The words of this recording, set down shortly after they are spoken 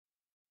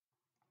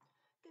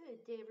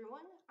Good day,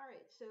 everyone. All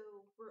right, so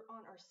we're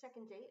on our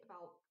second day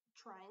about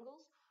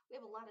triangles. We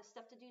have a lot of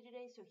stuff to do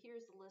today, so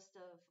here's the list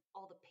of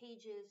all the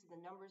pages and the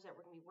numbers that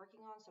we're going to be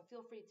working on. So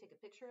feel free to take a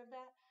picture of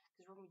that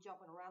because we're going to be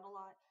jumping around a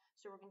lot.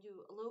 So we're going to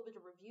do a little bit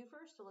of review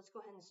first. So let's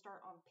go ahead and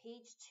start on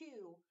page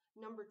 2,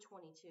 number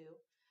 22.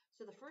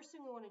 So the first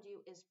thing we want to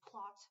do is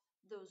plot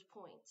those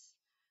points.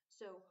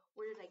 So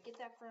where did I get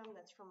that from?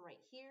 That's from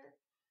right here.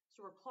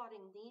 So we're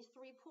plotting these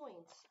 3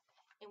 points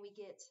and we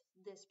get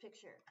this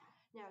picture.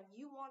 Now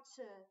you want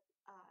to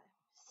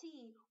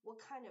see what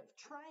kind of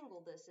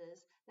triangle this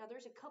is. Now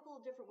there's a couple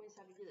of different ways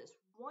how to do this.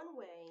 One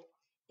way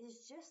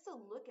is just to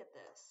look at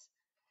this.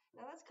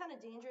 Now that's kind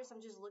of dangerous.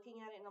 I'm just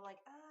looking at it and I'm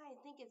like, I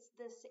think it's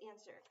this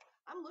answer.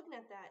 I'm looking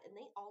at that and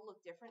they all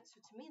look different.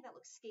 So to me that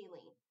looks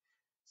scalene.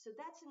 So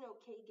that's an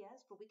okay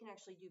guess, but we can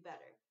actually do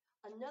better.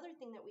 Another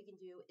thing that we can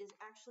do is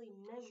actually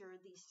measure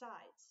these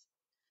sides.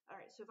 All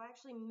right, so if I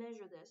actually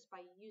measure this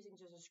by using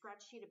just a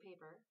scratch sheet of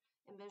paper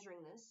and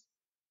measuring this,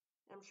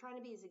 and I'm trying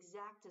to be as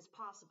exact as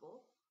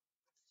possible.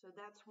 So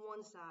that's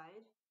one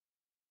side.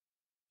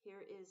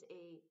 Here is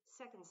a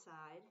second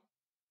side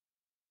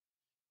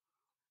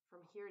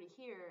from here to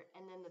here,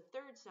 and then the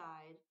third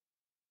side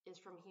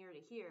is from here to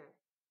here.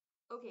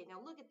 Okay,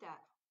 now look at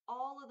that.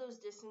 All of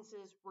those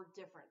distances were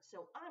different.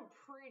 So I'm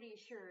pretty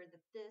sure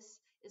that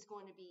this is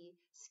going to be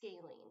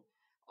scalene.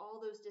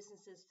 All those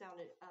distances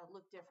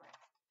look different.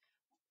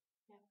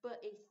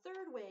 But a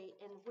third way,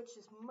 and which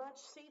is much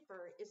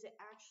safer, is to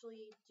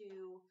actually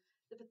do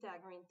the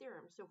Pythagorean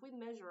theorem. So if we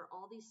measure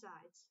all these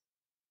sides,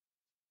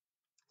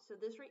 so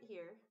this right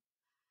here,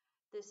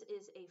 this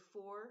is a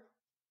 4,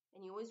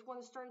 and you always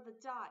want to start at the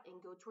dot and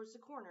go towards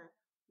the corner.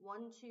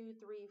 1, 2,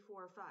 3,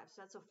 4, 5.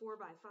 So that's a 4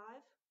 by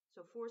 5.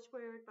 So 4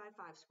 squared by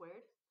 5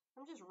 squared.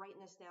 I'm just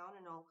writing this down,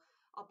 and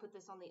I'll put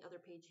this on the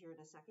other page here in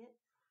a second.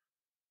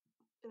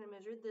 And I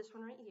measured this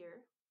one right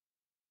here.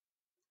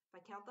 If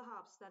I count the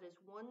hops, that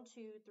is 1,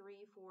 2,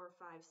 3, 4,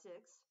 5, 6.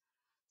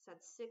 So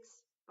that's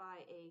 6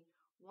 by a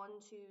 1,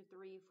 2,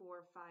 3,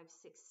 4, 5,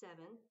 6, 7.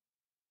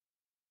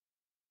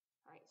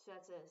 All right, so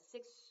that's a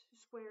 6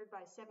 squared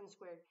by 7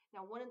 squared.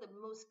 Now, one of the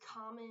most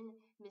common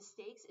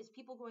mistakes is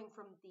people going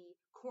from the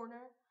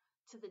corner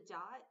to the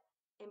dot.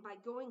 And by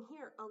going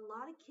here, a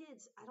lot of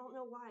kids, I don't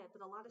know why,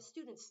 but a lot of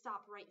students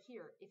stop right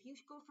here. If you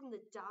go from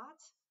the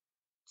dot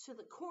to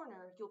the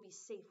corner, you'll be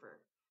safer.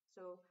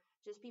 So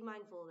just be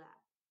mindful of that.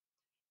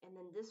 And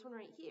then this one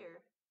right here,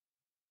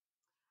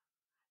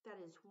 that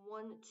is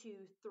 1, 2,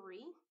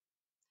 3.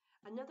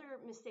 Another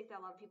mistake that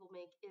a lot of people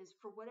make is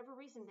for whatever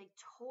reason, they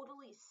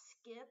totally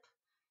skip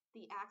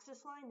the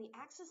axis line. The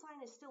axis line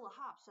is still a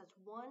hop. So that's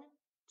 1,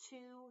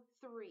 2,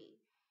 3.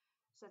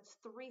 So that's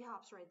 3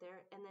 hops right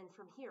there. And then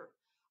from here,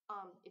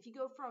 if you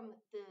go from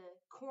the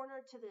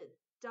corner to the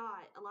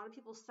dot, a lot of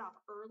people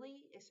stop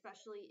early,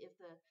 especially if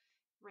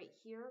right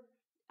here,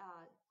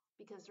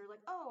 because they're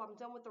like, oh, I'm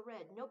done with the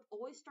red. Nope,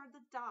 always start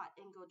the dot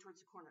and go towards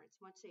the corner. It's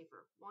much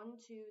safer. 1,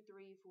 2,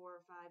 3,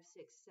 4, 5,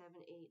 6,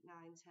 7, 8,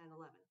 9, 10,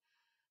 11.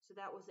 So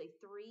that was a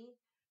 3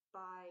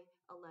 by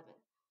 11.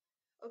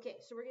 Okay,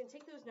 so we're going to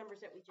take those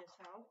numbers that we just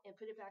found and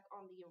put it back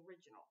on the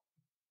original.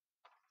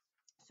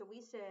 So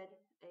we said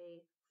a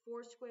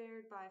 4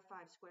 squared by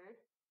 5 squared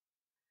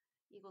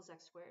equals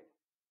x squared.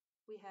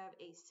 We have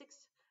a 6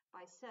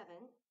 by 7,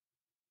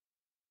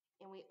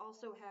 and we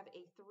also have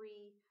a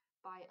 3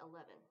 by 11.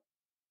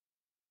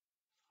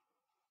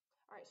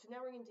 All right, so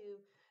now we're going to do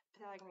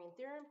Pythagorean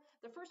theorem.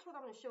 The first one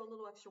I'm going to show a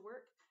little extra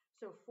work.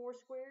 So 4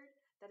 squared,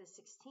 that is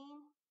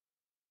 16.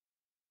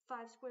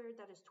 5 squared,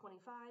 that is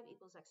 25,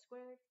 equals x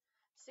squared.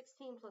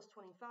 16 plus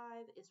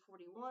 25 is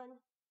 41.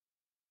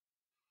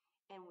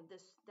 And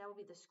that will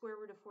be the square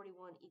root of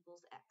 41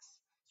 equals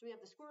x. So we have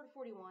the square root of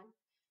 41.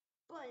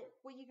 But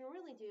what you can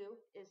really do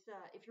is,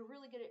 if you're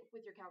really good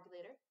with your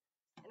calculator,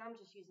 and I'm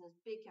just using this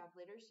big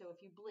calculator, so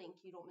if you blink,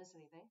 you don't miss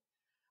anything.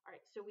 All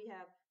right, so we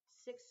have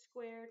 6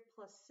 squared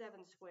plus 7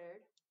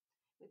 squared.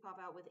 We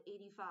pop out with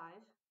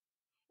 85.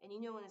 And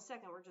you know in a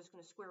second, we're just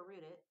going to square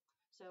root it.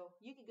 So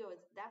you could go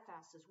that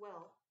fast as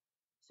well.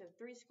 So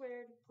 3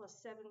 squared plus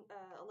 11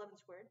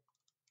 squared.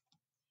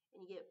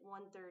 And you get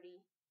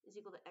 130 is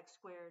equal to x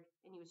squared,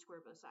 and you would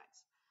square both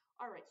sides.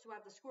 All right, so I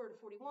have the square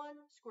root of 41,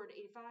 square root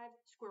of 85,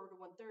 square root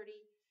of 130.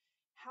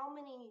 How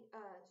many,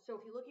 so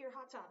if you look at your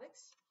hot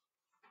topics,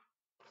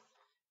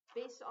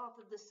 based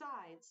off of the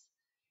sides,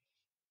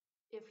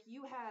 if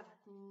you have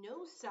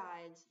no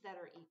sides that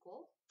are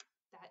equal,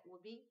 that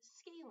would be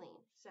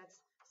scalene. So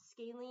that's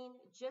scalene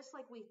just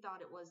like we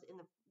thought it was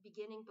in the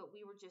beginning, but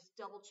we were just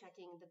double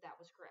checking that that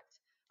was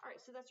correct. All right,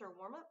 so that's our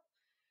warm-up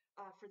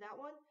for that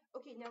one.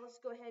 Okay, now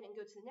let's go ahead and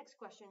go to the next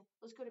question.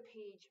 Let's go to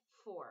page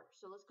 4.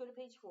 So let's go to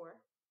page 4.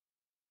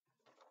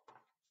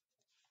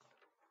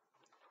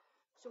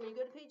 So when you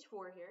go to page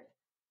 4 here,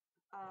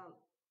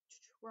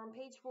 we're on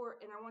page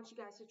 4, and I want you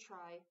guys to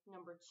try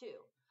number 2.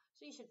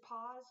 So you should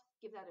pause,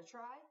 give that a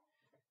try.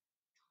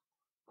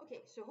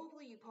 Okay, so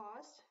hopefully you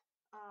paused.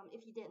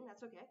 If you didn't,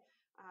 that's okay.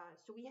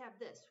 So we have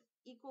this,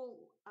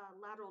 equal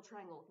lateral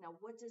triangle. Now,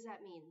 what does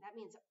that mean? That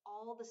means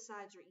all the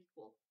sides are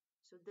equal.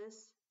 So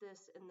this,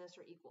 and this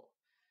are equal.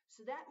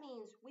 So that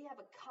means we have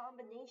a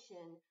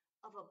combination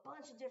of a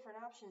bunch of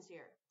different options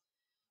here.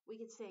 We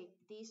could say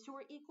these two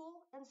are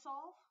equal and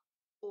solve,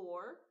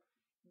 or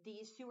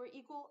these two are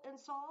equal and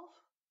solve,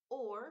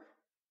 or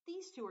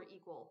these two are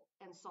equal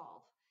and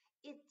solve.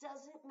 It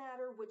doesn't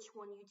matter which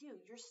one you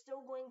do. You're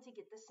still going to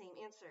get the same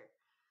answer.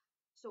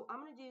 So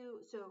I'm going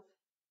to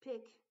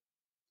pick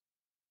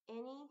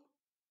any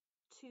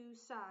two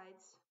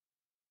sides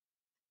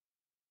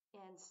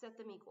and set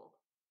them equal.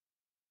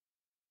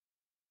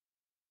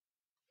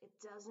 It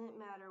doesn't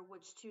matter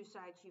which two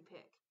sides you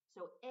pick.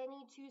 So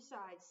any two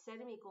sides,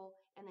 set them equal,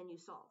 and then you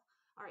solve.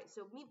 All right,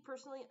 so me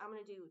personally, I'm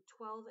going to do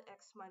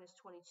 12x minus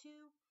 22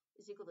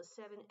 is equal to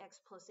 7x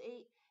plus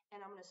 8,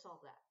 and I'm going to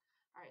solve that.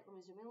 All right, let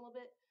me zoom in a little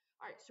bit.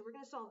 All right, so we're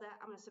going to solve that.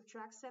 I'm going to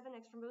subtract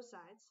 7x from both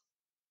sides.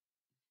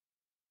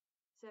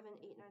 7,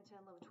 8, 9,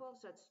 10, 11,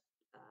 12. So that's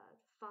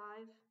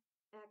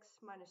 5x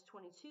minus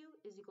 22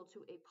 is equal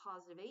to a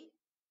positive 8.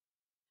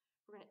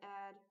 We're going to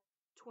add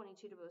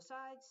 22 to both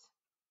sides.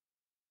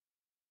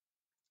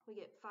 We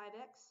get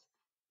 5x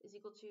is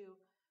equal to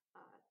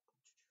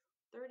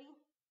 30.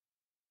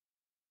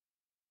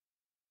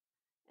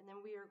 And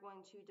then we are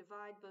going to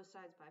divide both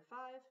sides by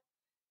 5.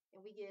 And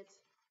we get,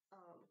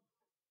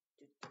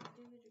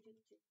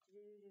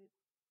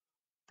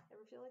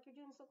 ever feel like you're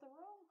doing something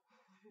wrong?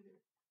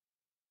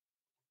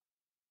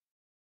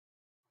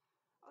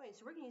 Okay,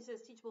 so we're going to use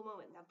this teachable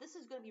moment. Now, this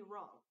is going to be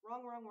wrong.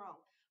 Wrong.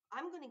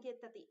 I'm going to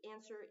get that the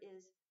answer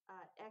is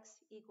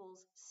x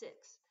equals 6.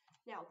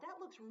 Now, that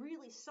looks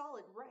really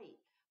solid, right?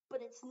 But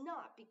it's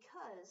not,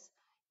 because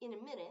in a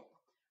minute,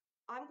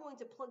 I'm going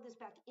to plug this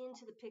back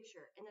into the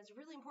picture. And it's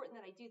really important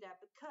that I do that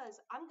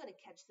because I'm going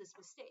to catch this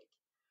mistake.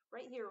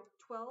 Right here,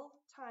 12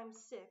 times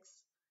 6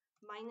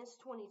 minus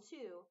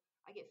 22,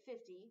 I get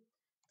 50.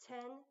 10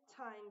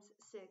 times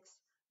 6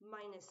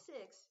 minus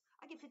 6,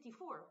 I get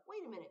 54.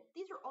 Wait a minute,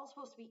 these are all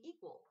supposed to be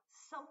equal.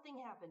 Something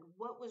happened.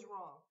 What was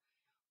wrong?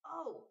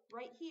 Oh,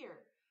 right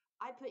here,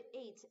 I put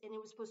 8 and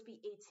it was supposed to be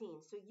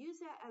 18. So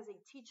use that as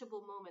a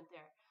teachable moment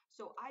there.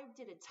 So I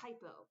did a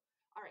typo.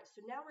 All right,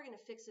 so now we're going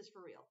to fix this for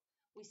real.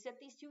 We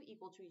set these two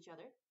equal to each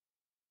other.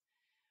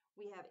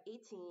 We have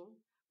 18.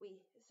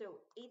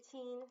 So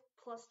 18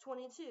 plus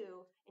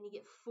 22, and you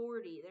get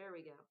 40. There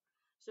we go.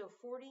 So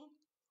 40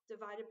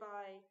 divided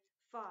by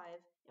 5,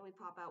 and we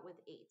pop out with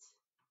 8.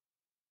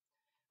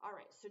 All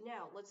right, so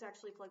now let's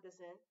actually plug this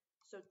in.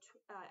 So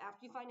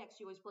after you find x,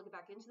 you always plug it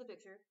back into the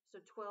picture.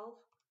 So 12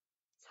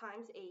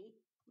 times 8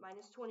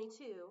 minus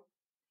 22,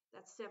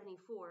 that's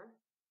 74.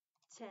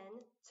 10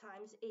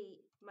 times 8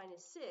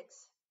 minus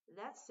 6,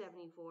 that's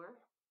 74.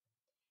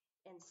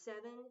 And 7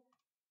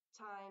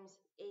 times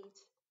 8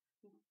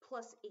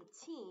 plus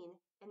 18,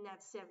 and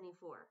that's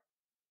 74.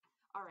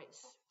 All right,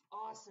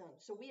 awesome.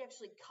 So we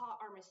actually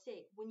caught our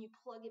mistake when you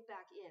plug it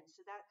back in.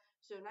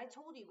 And I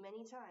told you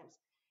many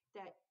times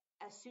that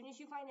as soon as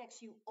you find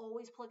x, you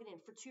always plug it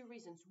in for two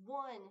reasons.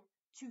 One,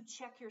 to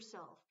check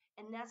yourself,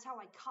 and that's how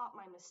I caught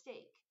my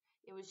mistake.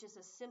 It was just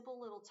a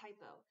simple little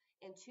typo.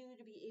 And two,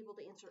 to be able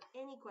to answer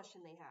any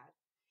question they had.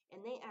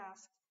 And they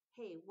asked,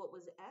 hey, what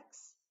was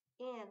x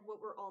and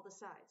what were all the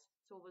sides?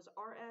 So it was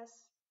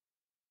rs,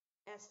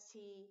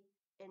 st,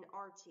 and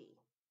rt.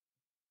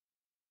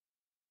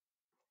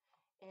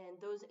 And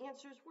those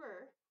answers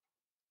were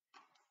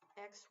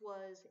x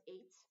was 8,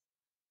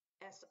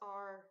 rs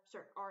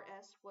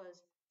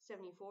was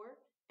 74,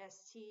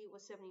 st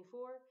was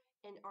 74,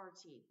 and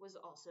rt was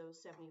also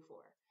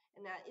 74.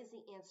 And that is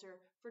the answer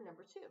for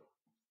number 2.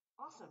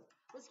 Awesome.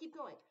 Let's keep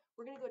going.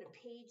 We're going to go to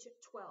page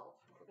 12.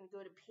 We're going to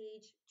go to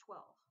page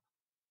 12.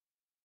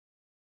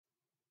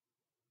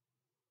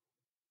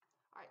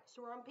 All right,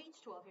 so we're on page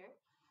 12 here.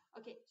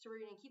 Okay, so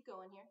we're going to keep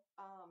going here.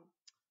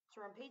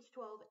 So we're on page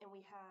 12, and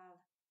we have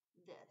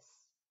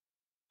this.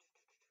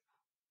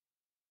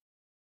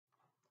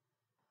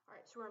 All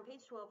right, so we're on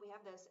page 12. We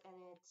have this,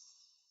 and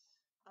it's,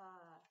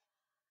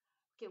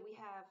 okay, we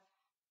have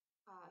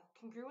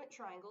congruent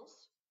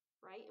triangles,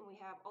 right? And we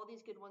have all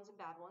these good ones and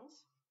bad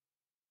ones.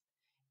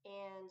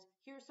 And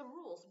here's some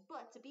rules.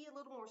 But to be a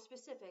little more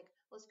specific,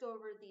 let's go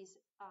over these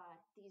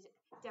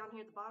down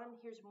here at the bottom.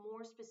 Here's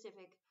more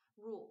specific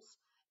rules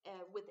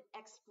with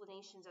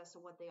explanations as to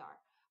what they are.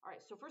 All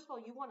right, so first of all,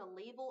 you want to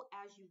label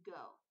as you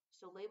go.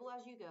 So label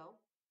as you go.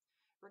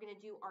 We're going to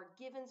do our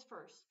givens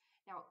first.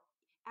 Now,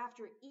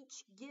 after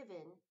each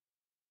given,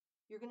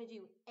 you're going to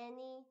do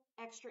any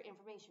extra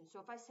information.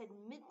 So if I said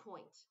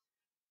midpoint,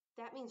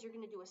 that means you're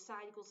going to do a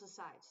side equals a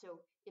side. So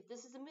if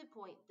this is a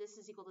midpoint, this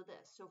is equal to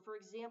this. So for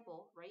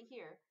example, right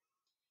here,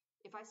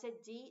 if I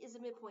said D is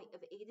a midpoint of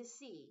A to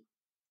C,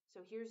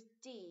 so here's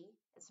D,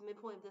 it's the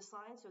midpoint of this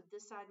line, so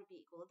this side would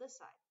be equal to this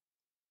side.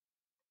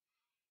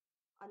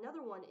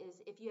 Another one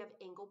is if you have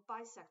angle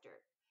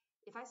bisector.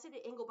 If I said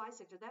an angle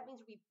bisector, that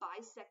means we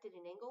bisected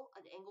an angle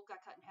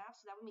got cut in half,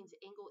 so that means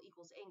angle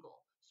equals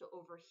angle. So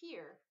over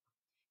here,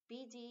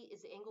 BD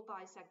is the angle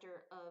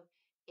bisector of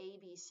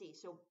ABC.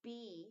 So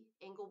B,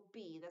 angle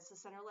B, that's the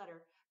center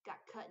letter,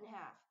 got cut in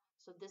half.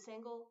 So this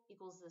angle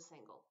equals this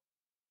angle.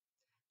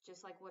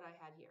 Just like what I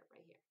had here,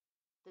 right here.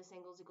 this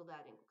angle is equal to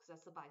that angle because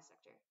that's the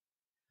bisector.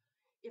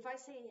 If I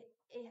say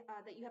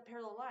that you have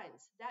parallel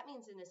lines, that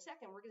means in a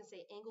second we're going to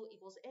say angle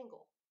equals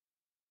angle.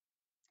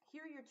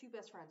 Here are your two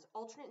best friends,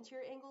 alternate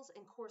interior angles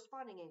and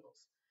corresponding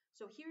angles.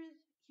 So here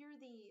are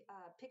the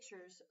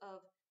pictures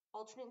of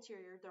alternate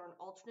interior. They're on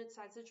alternate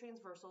sides of the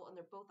transversal, and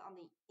they're both on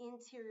the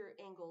interior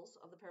angles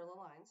of the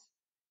parallel lines.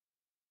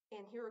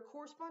 And here are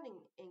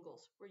corresponding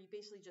angles, where you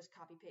basically just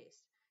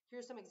copy-paste.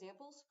 Here are some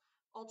examples.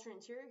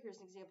 Alternate interior,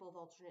 here's an example of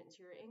alternate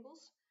interior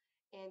angles.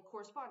 And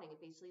corresponding,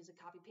 it basically is a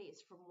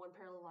copy-paste from one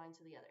parallel line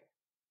to the other.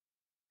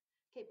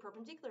 Okay,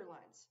 perpendicular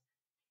lines.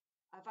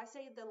 If I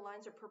say the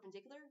lines are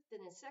perpendicular,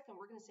 then in a second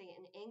we're going to say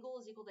an angle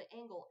is equal to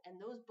angle,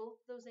 and both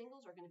those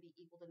angles are going to be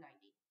equal to 90.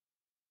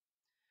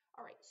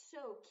 All right,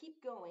 so keep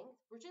going.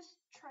 We're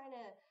just trying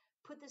to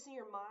put this in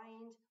your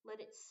mind,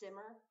 let it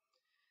simmer.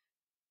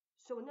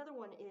 So another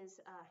one is,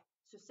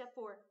 so step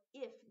 4,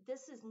 if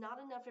this is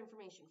not enough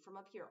information from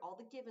up here, all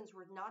the givens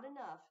were not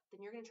enough, then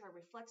you're going to try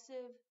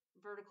reflexive,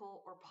 vertical,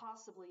 or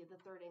possibly the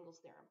third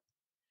angles theorem.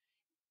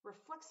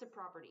 Reflexive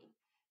property,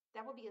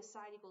 that would be a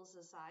side equals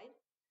a side.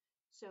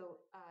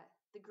 So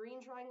the green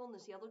triangle and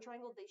this yellow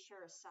triangle, they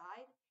share a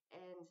side,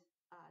 and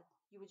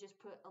you would just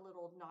put a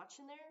little notch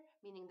in there,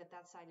 meaning that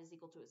that side is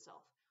equal to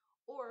itself.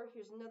 Or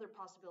here's another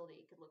possibility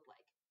it could look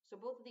like. So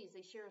both of these,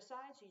 they share a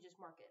side, so you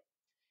just mark it.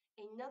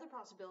 Another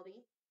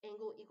possibility,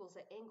 angle equals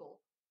an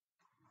angle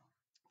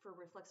for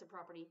reflexive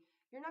property.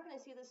 You're not going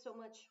to see this so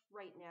much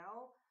right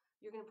now.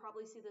 You're going to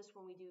probably see this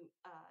when we do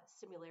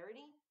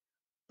similarity,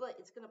 but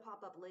it's going to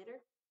pop up later.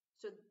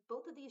 So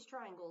both of these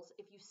triangles,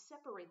 if you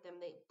separate them,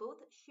 they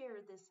both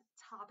share this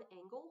top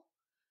angle.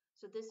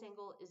 So this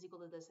angle is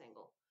equal to this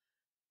angle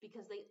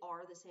because they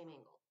are the same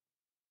angle.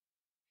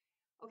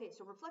 Okay,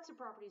 so reflexive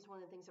property is one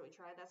of the things that we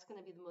try. That's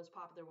going to be the most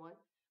popular one.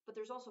 But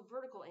there's also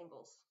vertical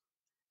angles.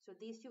 So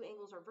these two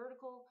angles are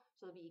vertical,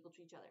 so they'll be equal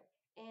to each other.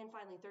 And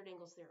finally, third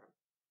angles theorem.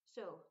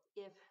 So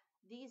if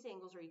these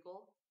angles are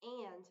equal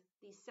and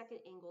these second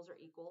angles are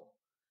equal,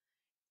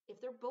 if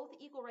they're both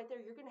equal right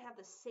there, you're going to have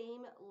the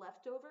same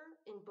leftover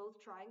in both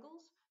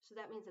triangles. So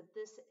that means that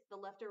the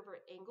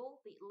leftover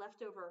angle, the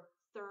leftover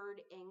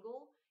third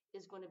angle,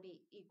 is going to be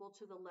equal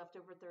to the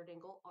leftover third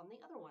angle on the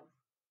other one.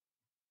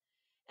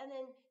 And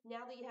then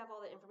now that you have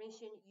all the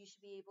information, you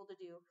should be able to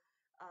do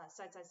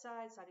side, side,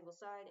 side, side,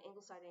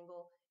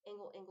 angle,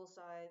 angle,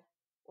 side,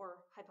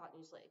 or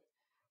hypotenuse leg.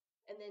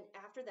 And then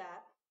after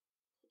that,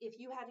 if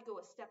you had to go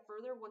a step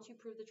further, once you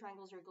prove the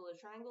triangles are equal to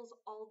triangles,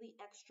 all the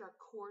extra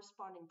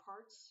corresponding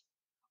parts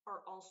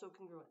are also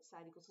congruent.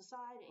 Side equals to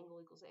side, angle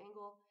equals to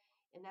angle,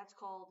 and that's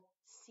called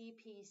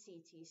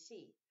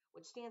CPCTC,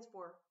 which stands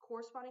for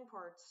corresponding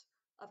parts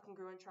of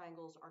congruent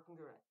triangles are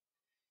congruent.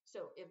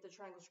 So if the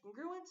triangles are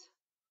congruent,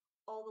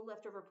 all the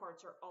leftover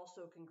parts are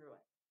also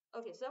congruent.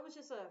 Okay, so that was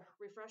just a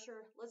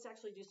refresher. Let's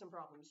actually do some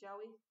problems, shall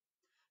we?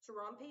 So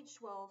we're on page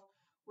 12.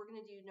 We're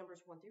going to do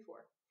numbers 1 through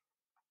 4.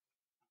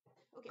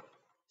 Okay,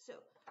 so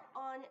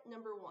on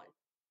number 1.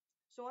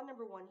 So on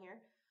number 1 here,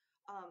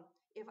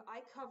 if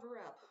I cover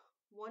up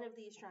one of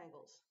these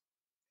triangles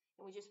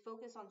and we just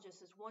focus on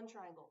just this one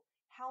triangle,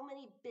 how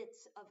many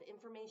bits of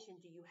information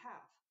do you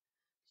have?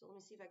 So let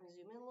me see if I can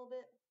zoom in a little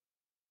bit.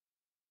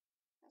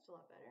 That's a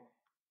lot better.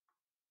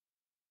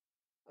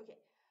 Okay,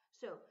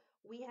 so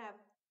we have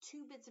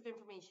 2 bits of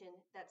information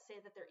that say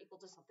that they're equal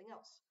to something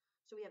else.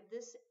 So we have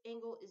this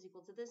angle is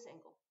equal to this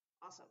angle.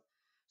 Awesome.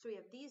 So we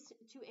have these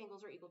 2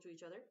 angles are equal to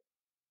each other.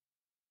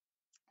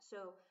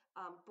 So,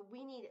 but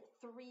we need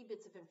 3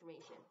 bits of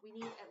information. We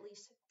need at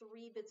least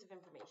 3 bits of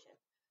information.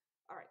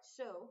 All right,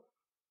 so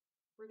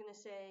we're going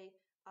to say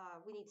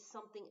we need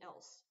something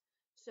else.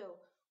 So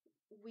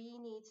we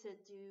need to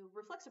do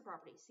reflexive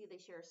property. See,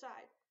 they share a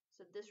side.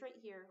 So this right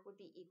here would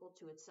be equal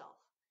to itself.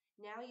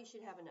 Now you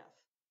should have enough.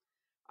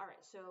 All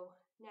right, so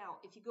now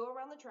if you go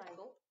around the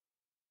triangle,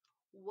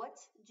 what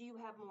do you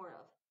have more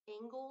of?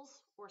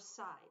 Angles or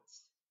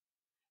sides?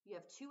 You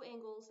have 2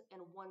 angles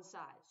and 1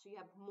 side. So you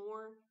have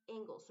more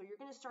angles. So you're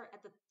going to start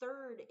at the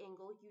third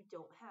angle you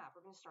don't have.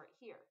 We're going to start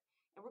here.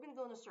 And we're going to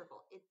go in a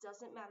circle. It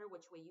doesn't matter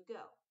which way you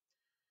go.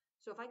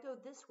 So if I go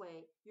this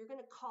way, you're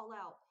going to call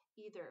out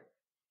either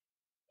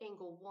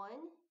angle 1,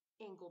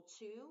 angle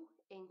 2,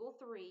 angle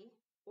 3,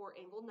 or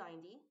angle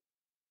 90.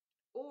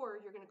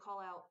 Or you're going to call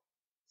out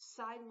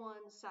side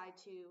 1, side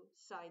 2,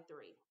 side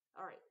 3.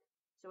 All right.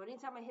 So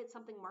anytime I hit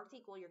something marked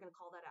equal, you're going to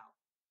call that out.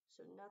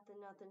 So nothing,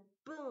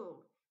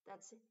 boom.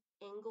 That's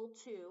angle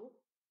 2.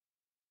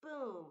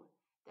 Boom.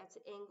 That's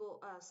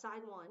angle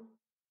side 1.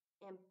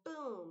 And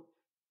boom,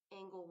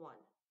 angle 1.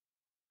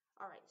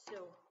 All right.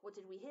 So what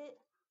did we hit?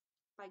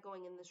 By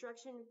going in this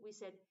direction, we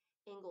said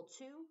angle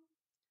 2,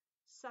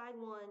 side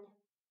 1,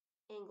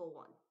 angle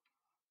 1.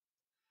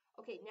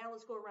 Okay, now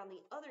let's go around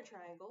the other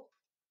triangle.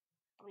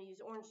 I'm going to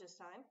use orange this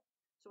time.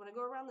 So when I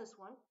go around this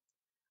one,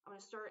 I'm going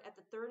to start at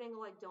the third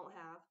angle I don't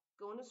have,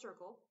 go in a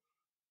circle.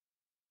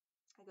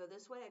 I go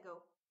this way, I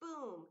go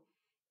boom,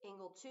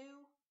 angle 2,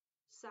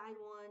 side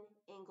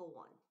 1, angle 1.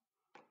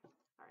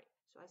 All right,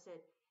 so I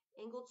said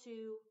angle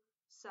 2,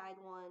 side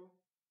 1,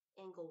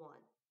 angle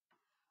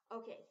 1.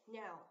 Okay,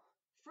 now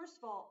First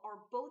of all,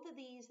 are both of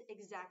these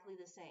exactly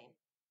the same?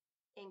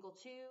 Angle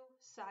 2,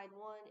 side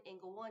 1,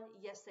 angle 1,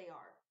 yes they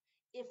are.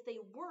 If they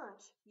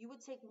weren't, you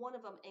would take one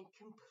of them and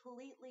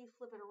completely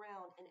flip it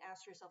around and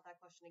ask yourself that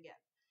question again.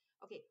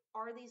 Okay,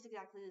 are these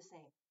exactly the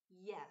same?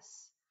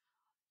 Yes.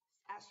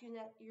 Ask you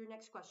your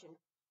next question.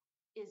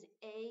 Is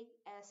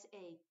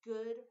ASA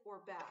good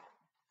or bad?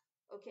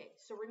 Okay,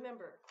 so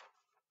remember,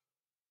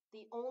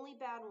 the only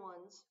bad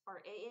ones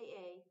are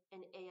AAA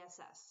and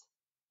ASS.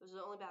 Those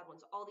are the only bad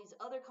ones. All these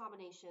other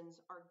combinations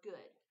are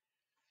good.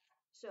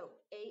 So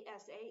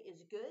ASA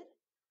is good.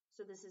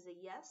 So this is a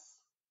yes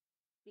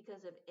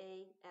because of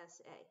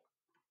ASA.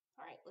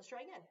 All right, let's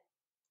try again.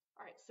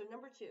 All right, so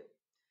number 2.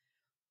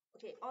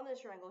 Okay, on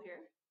this triangle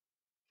here,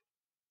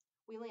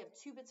 we only have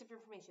 2 bits of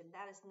information.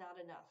 That is not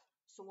enough.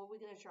 So what are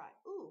we going to try?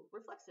 Ooh,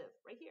 reflexive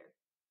right here.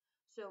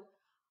 So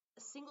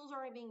single's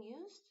already being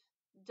used.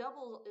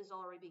 Double is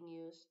already being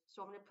used.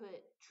 So I'm going to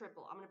put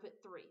triple. I'm going to put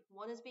 3.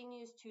 1 is being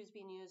used. 2 is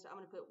being used. I'm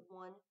going to put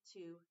 1,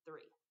 2,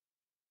 3.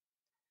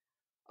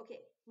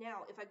 Okay,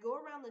 now if I go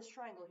around this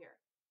triangle here,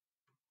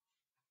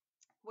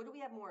 what do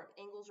we have more of,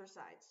 angles or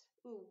sides?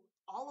 Ooh,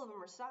 all of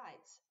them are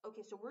sides.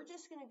 Okay, so we're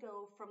just going to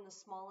go from the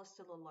smallest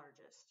to the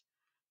largest.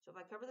 So if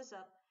I cover this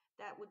up,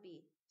 that would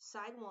be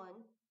side 1,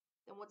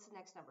 then what's the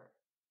next number?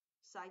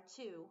 Side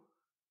 2,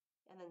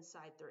 and then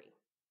side 3.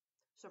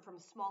 So from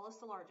smallest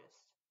to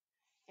largest.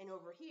 And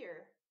over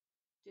here,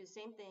 do the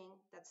same thing.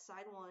 That's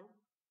side 1,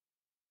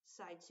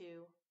 side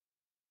 2,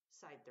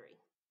 side 3.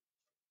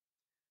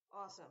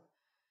 Awesome.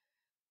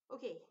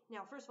 Okay,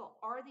 now first of all,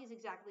 are these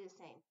exactly the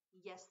same?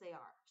 Yes, they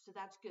are. So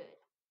that's good.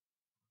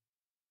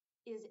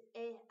 Is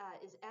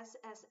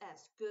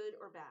SSS good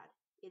or bad?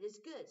 It is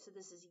good. So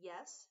this is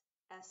yes,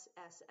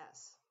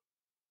 SSS.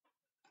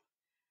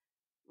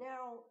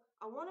 Now,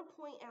 I want to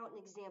point out an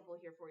example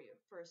here for you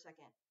for a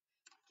second.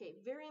 Okay,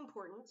 very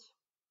important.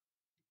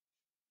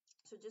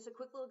 So just a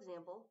quick little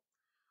example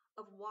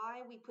of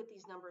why we put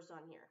these numbers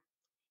on here.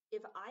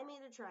 If I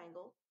made a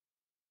triangle,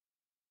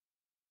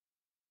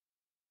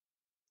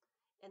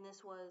 and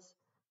this was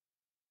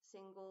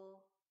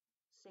single,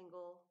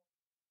 single,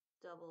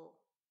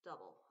 double,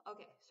 double.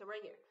 Okay, so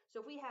right here.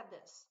 So if we have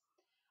this,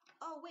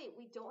 oh wait,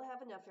 we don't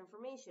have enough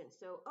information.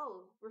 So,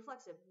 oh,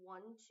 reflexive, 1,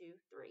 2,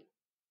 3.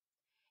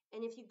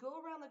 And if you go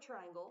around the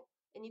triangle,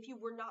 and if you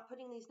were not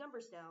putting these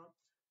numbers down,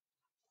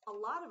 a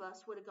lot of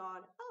us would have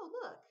gone, oh,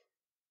 look,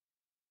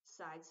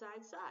 side,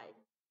 side, side.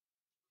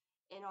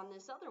 And on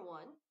this other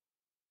one,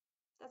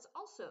 that's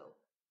also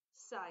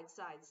side,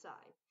 side,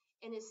 side.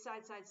 And is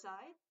side, side,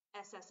 side,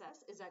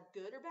 SSS, is that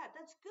good or bad?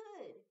 That's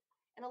good.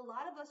 And a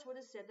lot of us would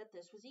have said that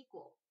this was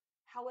equal.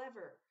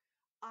 However,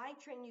 I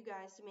train you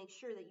guys to make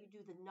sure that you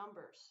do the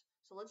numbers.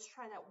 So let's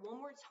try that one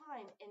more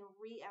time and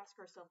re-ask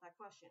ourselves that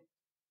question.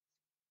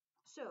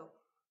 So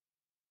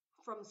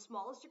from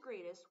smallest to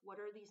greatest, what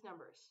are these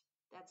numbers?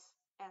 That's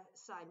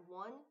side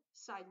 1,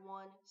 side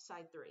 1,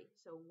 side 3.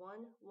 So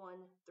 1, 1,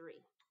 3.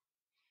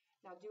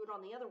 Now do it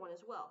on the other one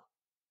as well.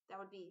 That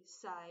would be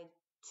side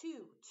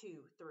 2,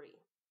 2, 3.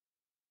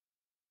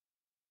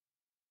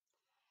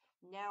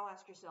 Now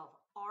ask yourself,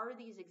 are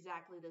these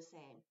exactly the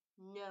same?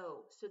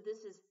 No. So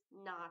this is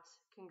not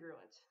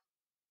congruent.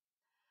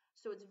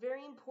 So it's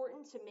very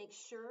important to make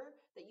sure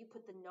that you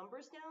put the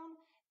numbers down.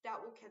 That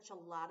will catch a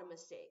lot of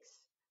mistakes.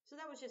 So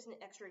that was just an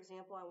extra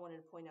example I wanted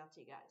to point out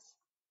to you guys.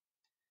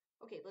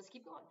 Okay, let's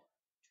keep going.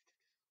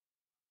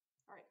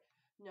 All right,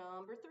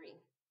 number 3.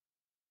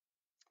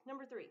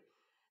 Number 3,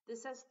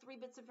 this has 3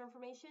 bits of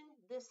information.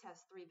 This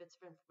has 3 bits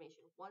of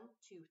information. 1,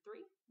 2,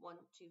 3, 1,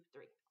 2,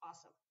 3.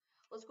 Awesome.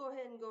 Let's go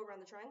ahead and go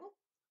around the triangle.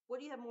 What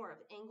do you have more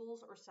of,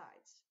 angles or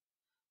sides?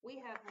 We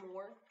have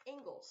more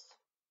angles.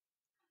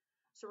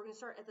 So we're going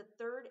to start at the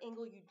third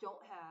angle you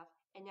don't have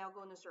and now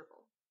go in a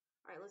circle.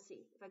 All right, let's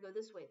see. If I go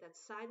this way, that's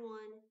side 1,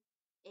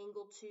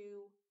 angle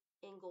 2,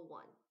 angle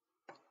 1.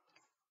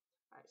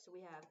 All right, so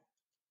we have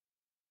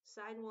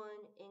side 1,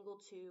 angle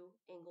 2,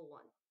 angle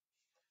 1.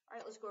 All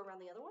right, let's go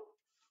around the other one.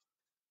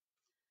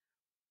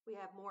 We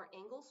have more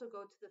angles, so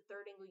go to the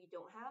third angle you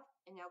don't have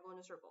and now go in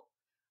a circle.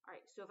 All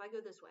right, so if I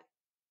go this way,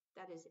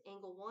 that is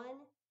angle 1,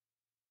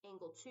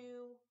 angle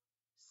 2,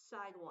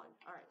 side 1.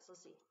 All right, so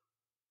let's see.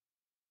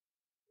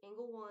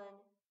 Angle 1,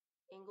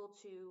 angle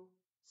 2,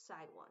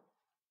 side 1.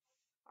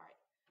 All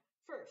right,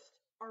 first,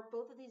 are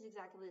both of these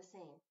exactly the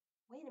same?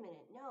 Wait a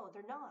minute, no,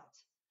 they're not.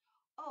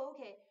 Oh,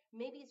 okay,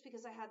 maybe it's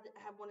because I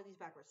have one of these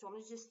backwards. So I'm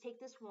going to just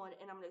take this one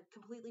and I'm going to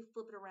completely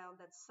flip it around.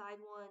 That's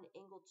side 1,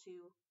 angle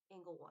 2,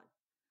 angle 1.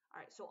 All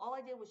right, so all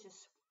I did was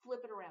just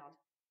flip it around.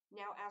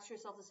 Now ask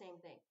yourself the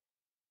same thing.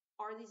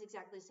 Are these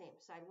exactly the same?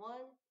 Side 1,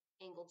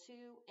 angle 2,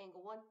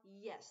 angle 1.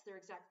 Yes,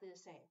 they're exactly the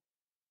same.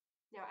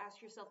 Now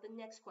ask yourself the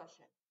next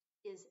question.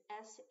 Is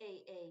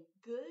SAA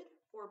good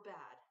or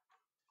bad?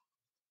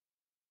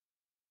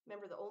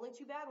 Remember, the only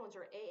 2 bad ones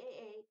are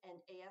AAA and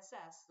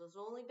ASS. Those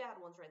are the only bad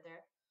ones right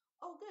there.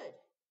 Oh, good.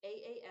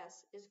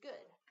 AAS is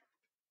good.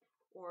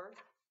 Or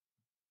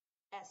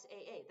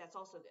SAA, that's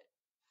also good.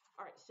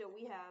 All right, so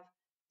we have,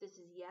 this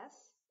is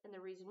yes, and the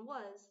reason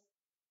was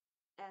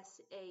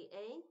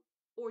SAA,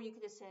 or you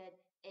could have said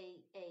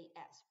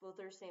AAS. Both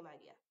are the same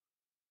idea.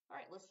 All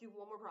right, let's do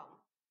one more problem.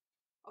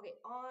 Okay,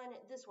 on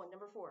this one,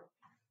 number 4.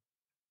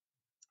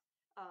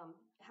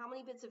 How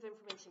many bits of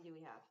information do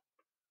we have?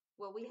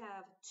 Well, we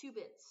have 2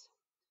 bits.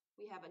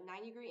 We have a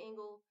 90-degree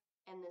angle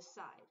and this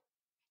side.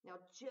 Now,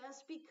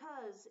 just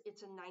because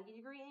it's a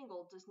 90-degree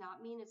angle does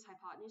not mean it's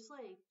hypotenuse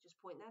leg.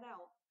 Just pointing that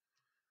out.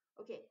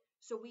 Okay,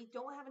 so we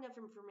don't have enough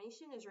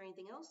information. Is there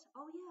anything else?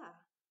 Oh, yeah.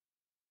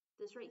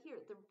 This right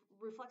here, the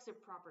reflexive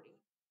property.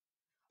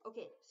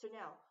 Okay, so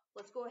now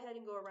let's go ahead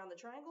and go around the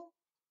triangle.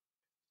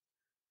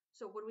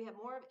 So what do we have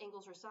more of,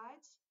 angles or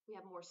sides? We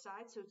have more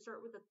sides, so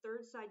start with the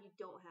third side you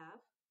don't have.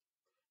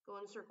 Go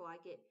in a circle. I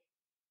get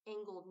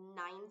angle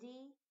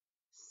 90,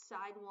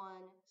 side 1,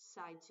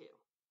 side 2.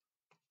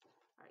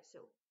 All right,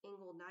 so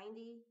angle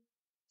 90,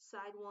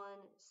 side 1,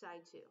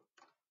 side 2.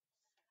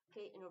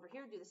 Okay, and over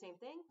here, do the same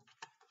thing.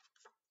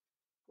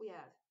 We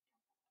have,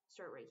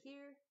 start right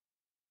here.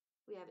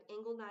 We have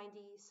angle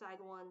 90, side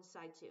 1,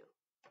 side 2. All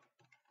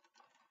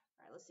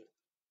right, let's see.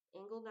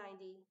 Angle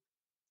 90,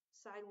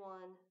 side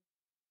 1,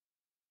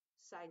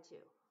 side 2.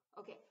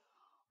 Okay,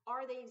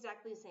 are they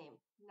exactly the same?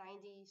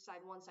 90,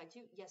 side 1, side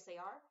 2? Yes, they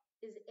are.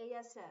 Is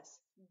ASS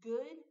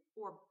good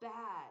or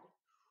bad?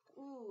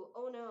 Ooh,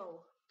 oh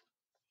no.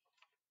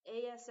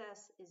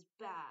 ASS is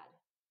bad.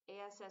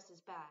 ASS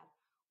is bad.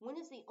 When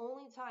is the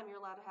only time you're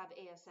allowed to have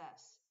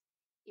ASS?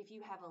 If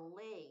you have a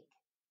leg.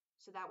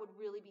 So that would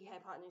really be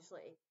hypotenuse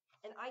leg.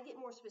 And I get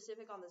more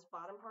specific on this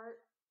bottom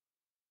part.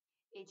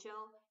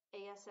 HL,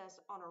 ASS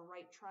on a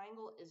right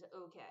triangle is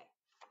okay.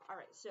 All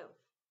right, so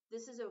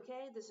this is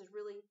okay. This is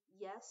really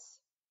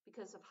yes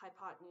because of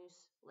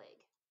hypotenuse leg.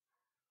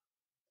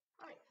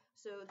 All right,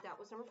 so that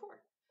was number 4.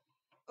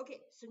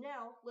 Okay, so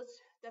now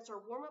that's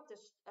our warm-up.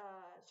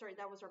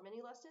 That was our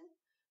mini lesson.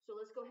 So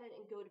let's go ahead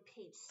and go to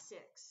page 6.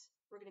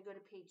 We're going to go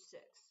to page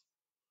 6.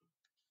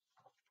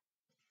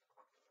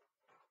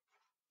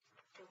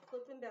 So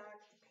flipping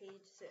back to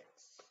page 6.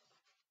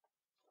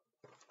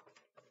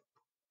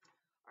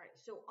 All right,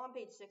 so on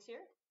page 6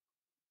 here,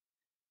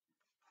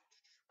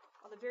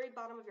 on the very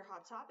bottom of your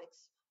hot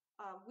topics,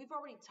 we've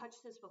already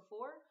touched this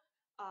before.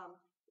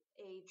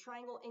 A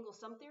triangle angle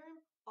sum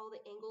theorem, all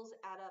the angles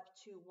add up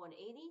to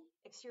 180.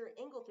 Exterior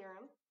angle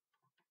theorem,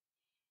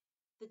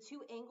 the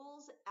 2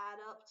 angles add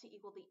up to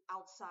equal the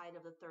outside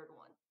of the third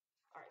one.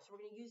 All right, so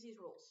we're going to use these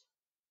rules.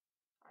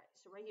 All right,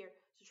 so right here,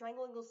 so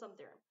triangle angle sum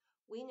theorem.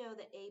 We know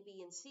that A,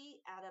 B, and C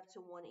add up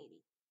to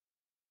 180.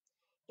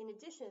 In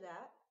addition to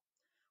that,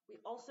 we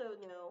also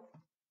know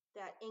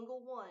that angle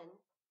 1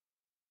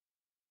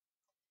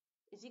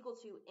 is equal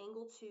to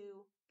angle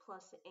 2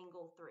 plus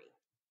angle 3.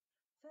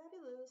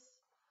 Fabulous.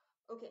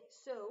 Okay,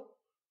 so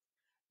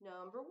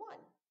number 1.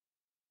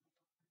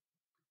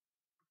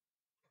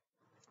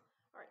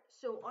 All right,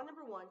 so on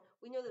number 1,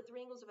 we know that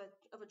 3 angles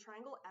of a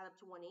triangle add up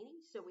to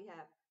 180. So we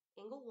have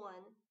angle 1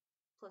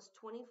 plus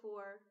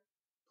 24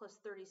 plus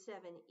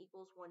 37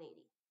 equals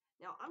 180.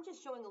 Now, I'm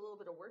just showing a little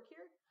bit of work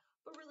here,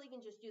 but really you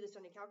can just do this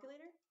on your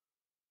calculator.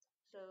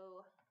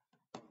 So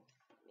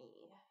let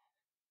me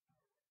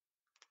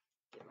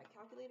get my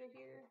calculator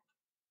here,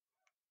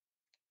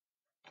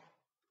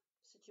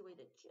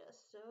 situated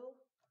just so.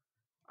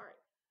 All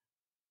right.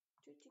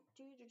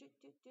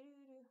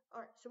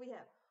 All right, so we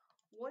have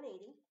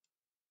 180,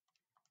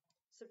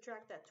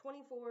 subtract that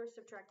 24,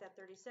 subtract that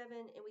 37,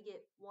 and we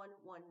get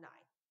 119.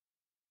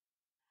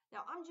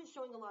 Now, I'm just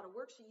showing a lot of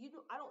work, so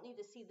I don't need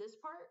to see this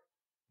part.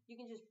 You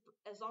can just,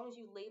 as long as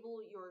you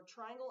label your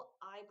triangle,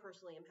 I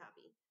personally am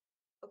happy.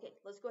 Okay,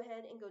 let's go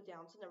ahead and go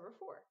down to number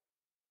 4. All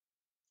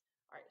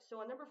right,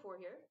 so on number 4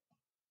 here,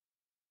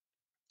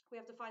 we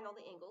have to find all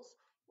the angles.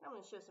 And I'm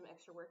going to show some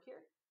extra work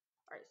here.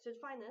 All right, so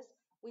to find this,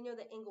 we know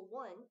that angle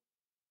 1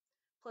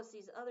 plus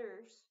these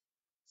others,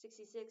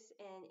 66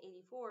 and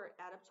 84,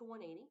 add up to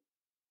 180.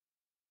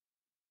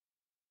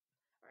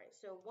 All right,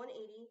 so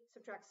 180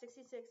 subtract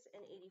 66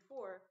 and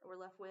 84, and we're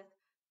left with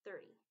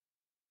 30.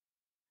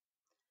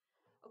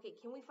 Okay,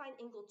 can we find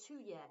angle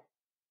 2 yet?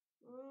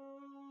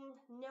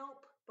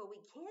 Nope, but we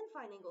can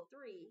find angle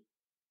 3.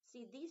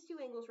 See, these 2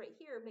 angles right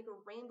here make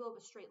a rainbow of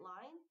a straight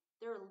line.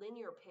 They're a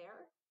linear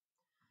pair.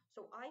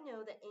 So I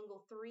know that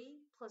angle 3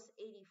 plus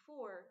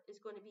 84 is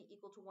going to be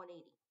equal to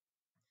 180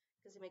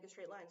 because they make a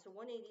straight line. So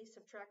 180,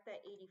 subtract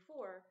that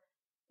 84,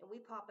 and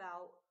we pop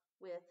out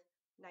with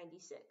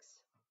 96.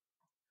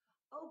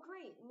 Oh,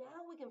 great.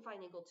 Now we can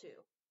find angle 2.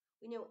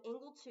 We know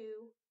angle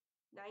 2,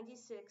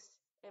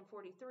 96, and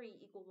 43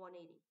 equal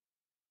 180.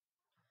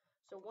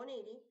 So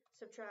 180,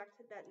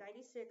 subtract that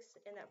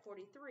 96 and that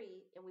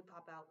 43, and we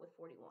pop out with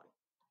 41.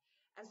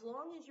 As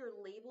long as you're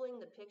labeling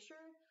the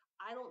picture,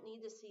 I don't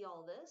need to see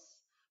all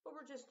this, but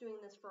we're just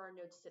doing this for our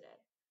notes today.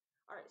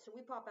 All right, so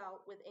we pop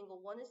out with angle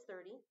 1 is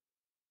 30,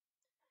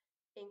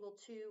 angle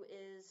 2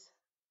 is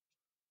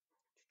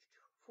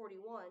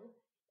 41,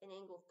 and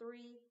angle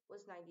 3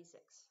 was 96.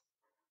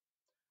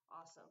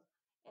 Awesome.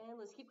 And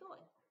let's keep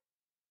going.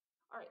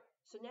 All right,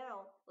 so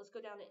now let's go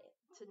down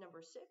to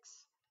number 6.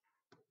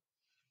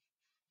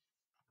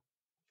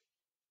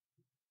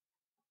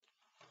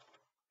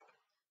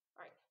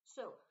 All right,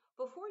 so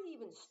Before you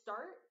even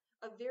start,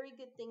 a very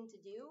good thing to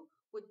do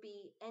would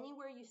be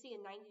anywhere you see a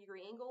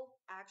 90-degree angle,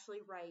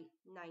 actually write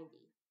 90.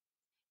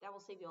 That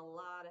will save you a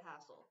lot of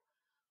hassle.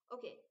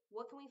 Okay,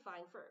 what can we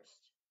find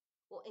first?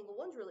 Well, angle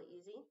 1's really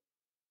easy.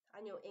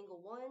 I know angle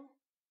 1,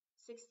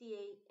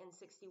 68, and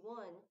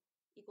 61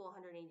 equal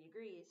 180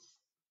 degrees.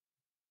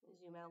 Let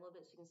me zoom out a little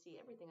bit so you can see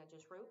everything I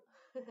just wrote.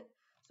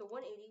 So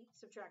 180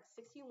 subtract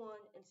 61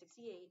 and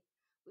 68,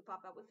 we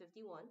pop out with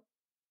 51.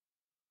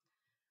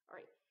 All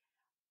right,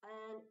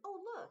 and oh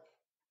look,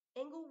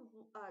 angle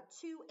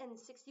 2 and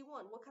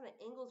 61, what kind of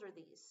angles are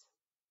these?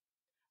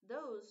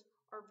 Those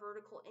are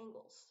vertical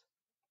angles.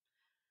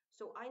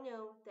 So I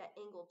know that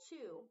angle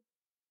 2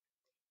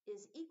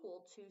 is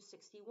equal to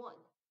 61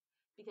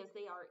 because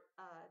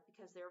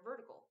they're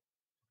vertical.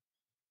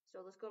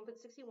 So let's go and put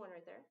 61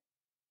 right there.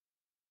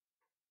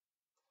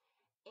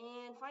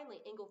 And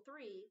finally, angle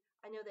 3,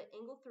 I know that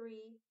angle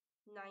 3,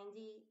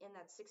 90, and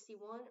that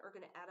 61 are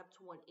going to add up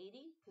to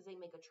 180 because they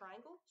make a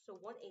triangle. So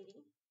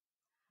 180,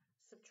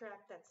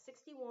 subtract that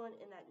 61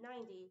 and that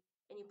 90,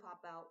 and you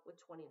pop out with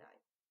 29.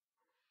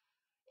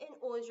 And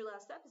always your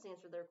last step is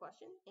answer their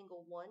question.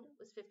 Angle 1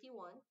 was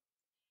 51,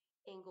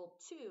 angle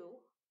 2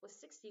 was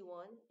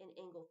 61, and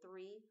angle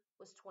 3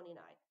 was 29.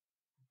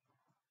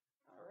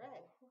 All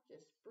right,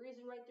 just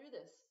breezing right through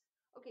this.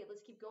 Okay,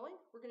 let's keep going.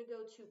 We're going to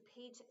go to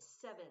page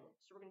 7.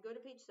 So we're going to go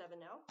to page 7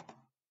 now.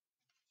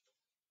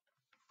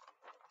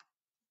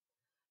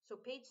 So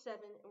page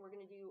 7, and we're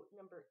going to do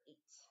number 8.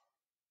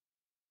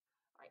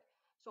 All right,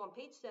 so on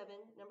page 7,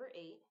 number 8.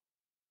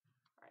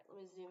 All right, let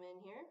me zoom in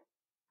here.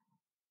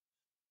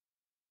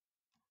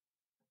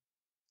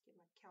 Get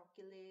my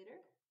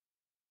calculator.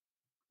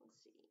 Let's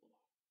see,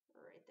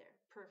 right there,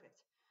 perfect.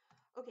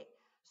 Okay,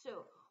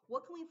 so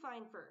what can we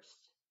find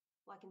first?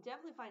 Well, I can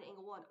definitely find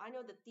angle 1. I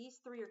know that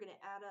these three are going to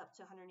add up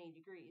to 180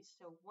 degrees.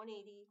 So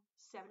 180,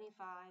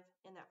 75,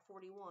 and that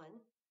 41.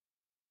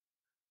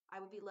 I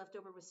would be left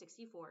over with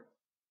 64.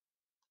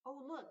 Oh,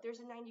 look,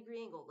 there's a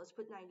 90-degree angle. Let's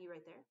put 90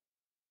 right there.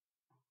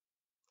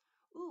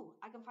 Ooh,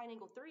 I can find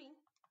angle 3,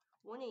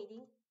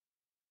 180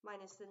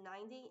 minus the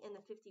 90 and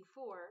the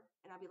 54,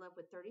 and I'll be left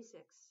with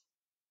 36.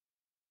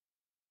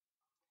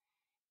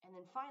 And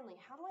then finally,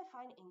 how do I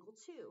find angle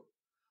 2?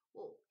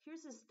 Well,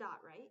 here's this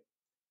dot, right?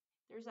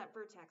 There's that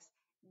vertex.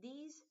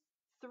 These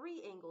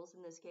three angles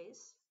in this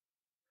case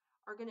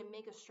are going to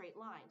make a straight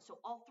line. So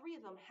all three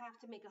of them have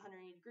to make 180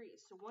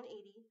 degrees. So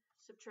 180,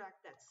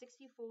 subtract that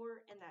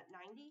 64 and that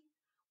 90.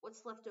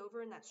 What's left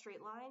over in that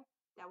straight line?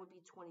 That would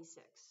be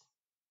 26.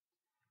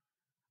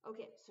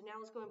 Okay, so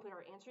now let's go and put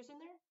our answers in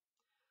there.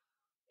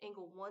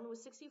 Angle 1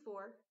 was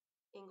 64,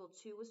 angle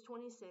 2 was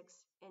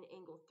 26, and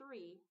angle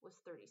 3 was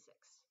 36.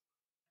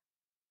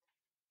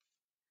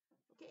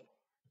 Okay,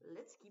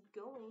 let's keep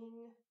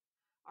going.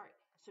 All right,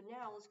 so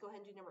now let's go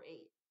ahead and do number 10.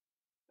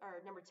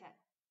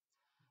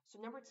 So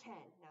number 10,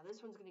 now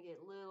this one's going to get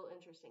a little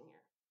interesting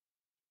here.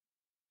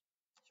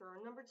 So we're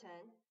on number 10,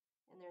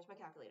 and there's my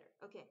calculator.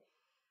 Okay,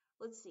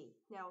 let's see.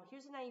 Now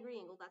here's a 90-degree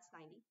angle, that's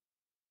 90.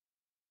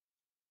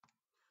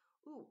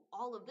 Ooh,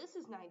 all of this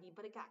is 90,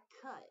 but it got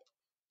cut.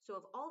 So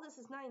if all this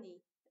is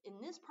 90,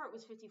 and this part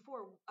was 52,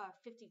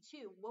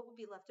 what would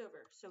be left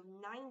over? So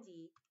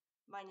 90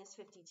 minus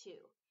 52,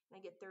 and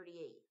I get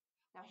 38.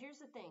 Now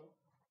here's the thing.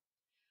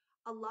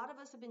 A lot of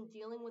us have been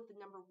dealing with the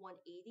number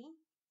 180.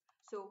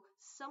 So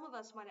some of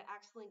us might have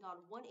accidentally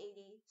gone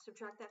 180,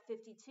 subtract that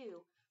 52,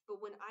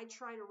 but when I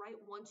try to write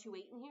 128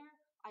 in here,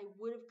 I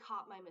would have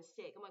caught my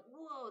mistake. I'm like,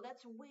 whoa,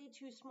 that's way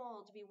too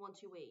small to be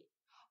 128.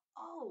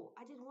 Oh,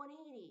 I did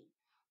 180.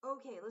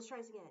 Okay, let's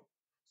try this again.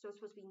 So it's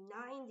supposed to be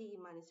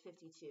 90 minus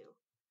 52.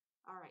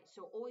 All right,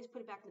 so always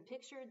put it back in the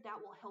picture. That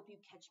will help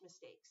you catch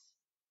mistakes.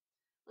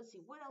 Let's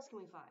see, what else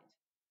can we find?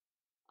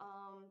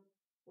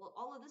 Well,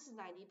 all of this is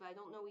 90, but I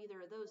don't know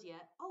either of those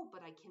yet. Oh,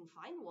 but I can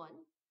find one.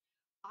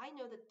 I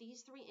know that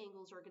these three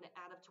angles are going to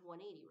add up to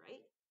 180,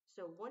 right?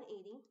 So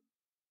 180,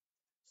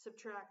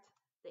 subtract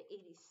the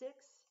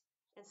 86,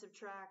 and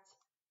subtract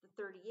the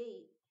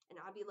 38, and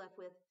I'll be left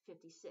with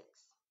 56.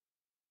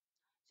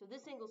 So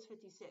this angle is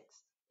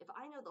 56. If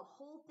I know the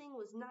whole thing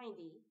was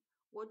 90,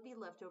 what would be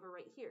left over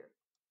right here?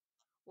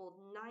 Well,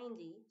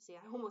 90, see,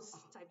 I almost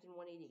typed in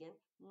 180 again.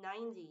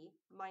 90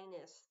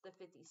 minus the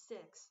 56,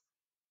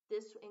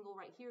 this angle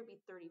right here would be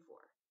 34,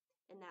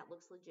 and that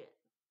looks legit.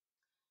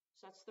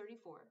 So that's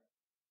 34.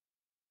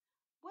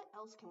 What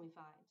else can we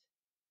find?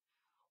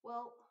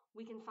 Well,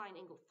 we can find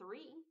angle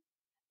 3.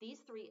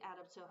 These three add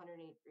up to 180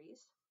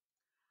 degrees.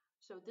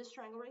 So this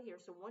triangle right here,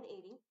 so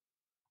 180,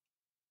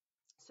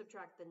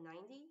 subtract the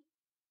 90,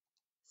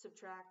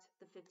 subtract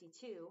the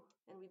 52,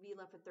 and we'd be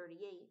left with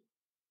 38.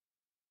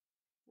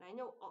 And I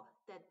know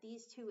that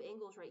these two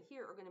angles right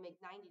here are going to make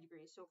 90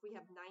 degrees. So if we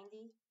have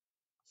 90,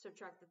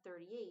 subtract the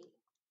 38,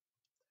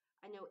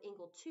 I know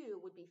angle 2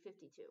 would be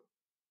 52.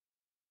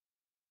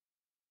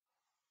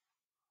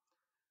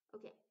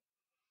 Okay,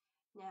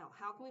 now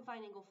how can we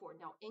find angle 4?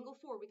 Now angle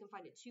 4, we can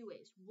find it two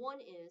ways. One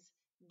is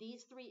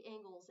these three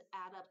angles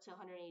add up to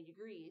 180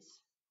 degrees,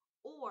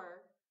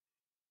 or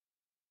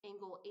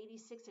angle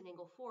 86 and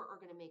angle 4 are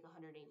going to make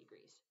 180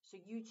 degrees. So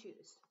you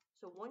choose.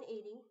 So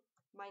 180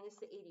 minus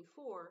the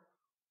 84,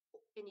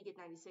 and you get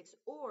 96,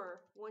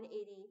 or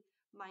 180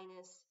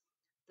 minus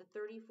the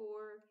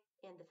 34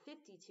 and the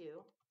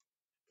 52,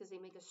 because they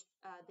make a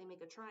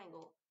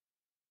triangle.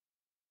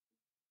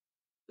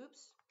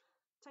 Oops,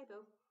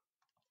 typo.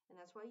 And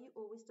that's why you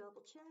always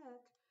double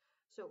check.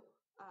 So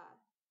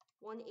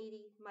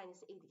 180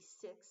 minus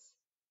 86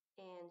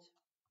 and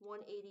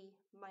 180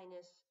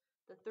 minus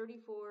the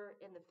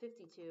 34 and the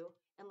 52.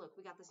 And look,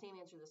 we got the same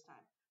answer this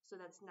time. So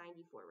that's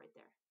 94 right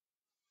there.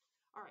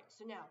 All right,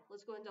 so now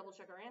let's go and double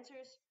check our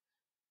answers.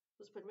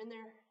 Let's put them in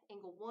there.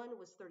 Angle 1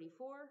 was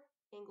 34.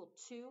 Angle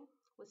 2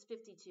 was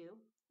 52.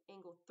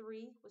 Angle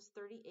 3 was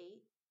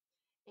 38.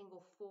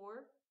 Angle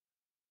 4,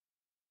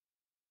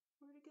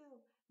 where'd it go?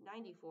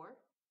 94.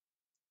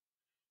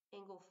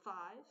 Angle 5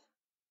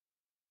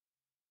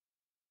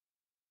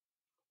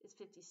 is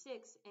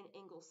 56, and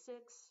angle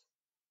 6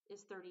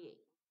 is 38.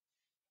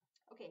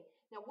 Okay,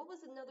 now what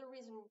was another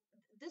reason?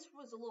 This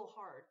was a little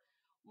hard.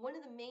 One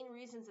of the main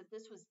reasons that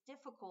this was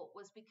difficult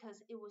was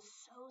because it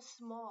was so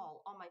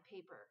small on my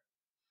paper.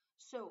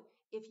 So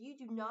if you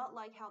do not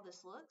like how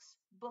this looks,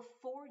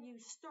 before you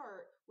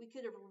start, we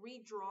could have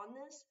redrawn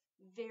this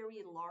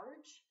very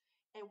large,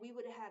 and we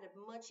would have had a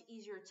much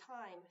easier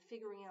time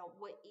figuring out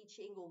what each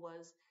angle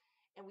was,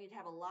 and we'd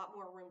have a lot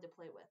more room to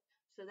play with.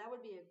 So that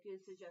would be a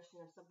good suggestion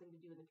of something to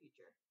do in the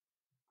future.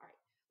 All right,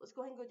 let's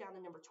go ahead and go down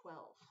to number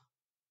 12.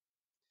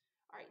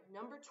 All right,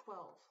 number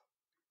 12.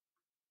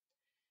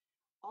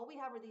 All we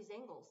have are these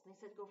angles. They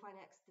said go find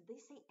x. Did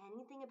they say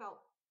anything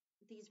about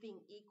these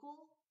being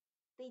equal?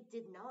 They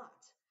did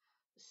not.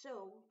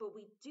 So, but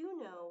we do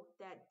know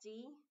that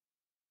D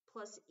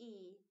plus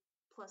E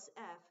plus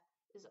F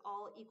is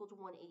all equal to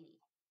 180.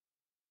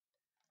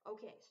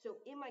 Okay, so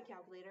in my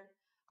calculator,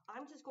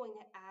 I'm just going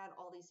to add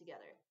all these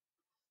together.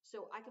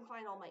 So I can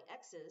find all my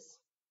x's.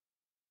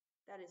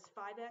 That is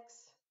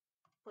 5x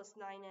plus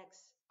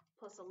 9x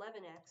plus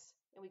 11x,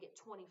 and we get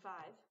 25.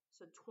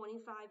 So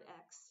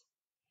 25x.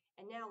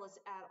 And now let's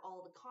add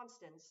all the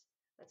constants.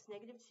 That's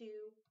negative 2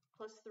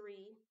 plus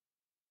 3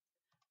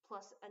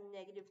 plus a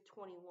negative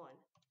 21.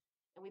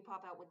 And we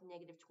pop out with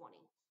negative 20.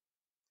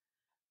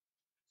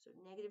 So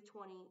negative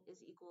 20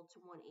 is equal to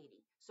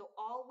 180. So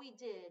all we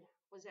did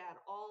was add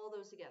all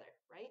those together,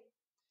 right?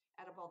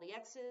 Add up all the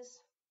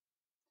x's,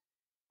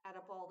 add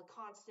up all the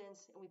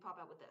constants, and we pop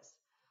out with this.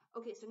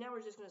 Okay, so now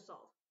we're just going to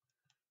solve.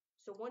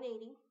 So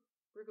 180,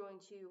 we're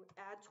going to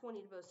add 20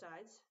 to both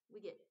sides.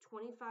 We get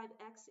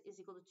 25x is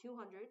equal to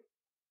 200.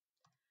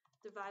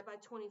 Divide by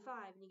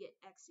 25, and you get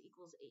x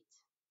equals 8.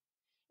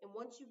 And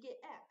once you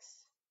get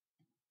x,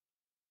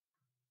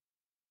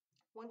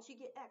 what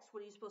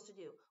are you supposed to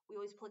do? We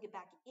always plug it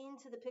back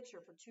into the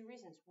picture for two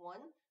reasons.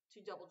 One,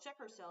 to double check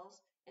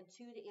ourselves, and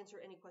two, to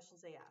answer any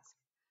questions they ask.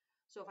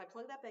 So if I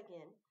plug that back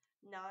in,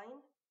 9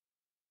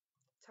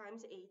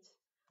 times 8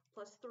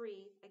 plus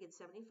 3, I get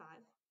 75.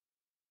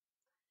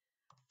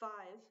 5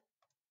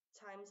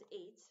 times 8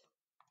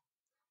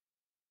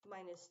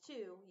 minus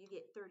 2, you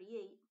get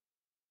 38.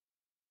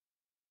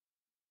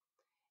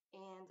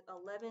 And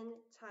 11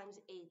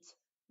 times 8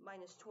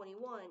 minus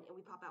 21, and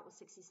we pop out with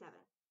 67.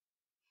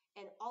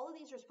 And all of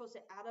these are supposed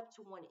to add up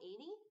to 180,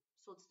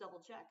 so let's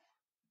double check.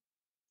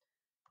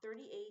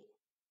 38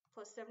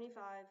 plus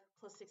 75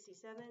 plus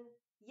 67.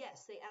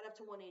 Yes, they add up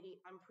to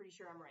 180. I'm pretty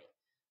sure I'm right.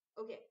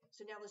 Okay,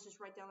 so now let's just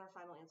write down our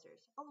final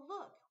answers. Oh,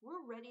 look,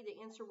 we're ready to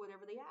answer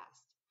whatever they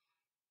asked.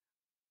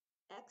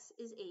 X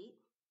is 8,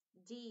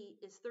 D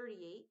is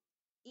 38,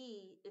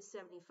 E is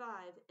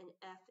 75, and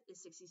F is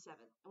 67.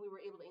 And we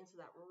were able to answer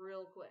that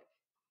real quick.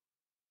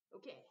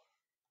 Okay,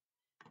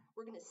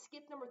 we're going to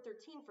skip number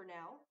 13 for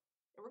now,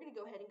 and we're going to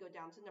go ahead and go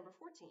down to number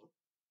 14.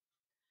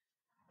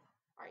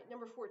 All right,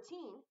 number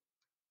 14,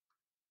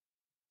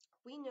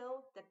 we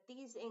know that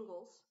these two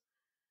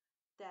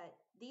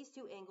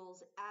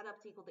angles add up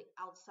to equal the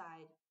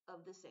outside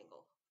of this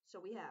angle.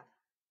 So we have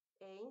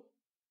A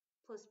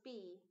plus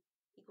B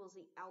equals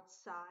the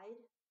outside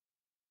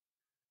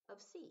of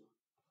C.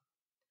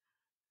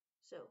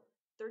 So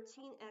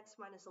 13x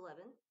minus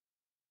 11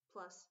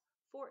 plus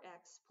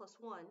 4x plus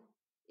 1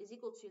 is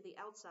equal to the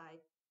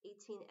outside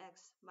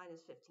 18x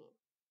minus 15.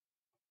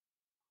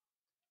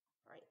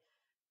 All right,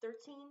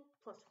 13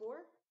 plus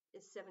 4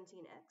 is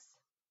 17x.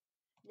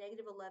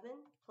 Negative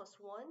 11 plus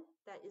 1,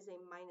 that is a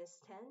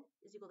minus 10,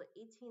 is equal to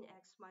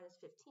 18x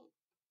minus 15.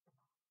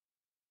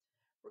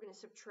 We're going to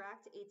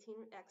subtract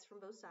 18x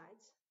from both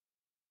sides.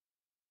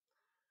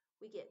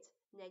 We get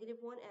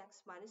negative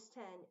 1x minus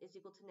 10 is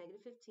equal to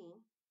negative 15.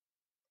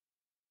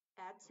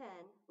 Add 10.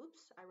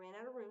 Oops, I ran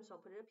out of room, so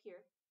I'll put it up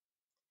here.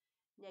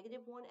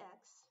 Negative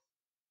 1x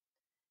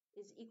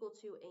is equal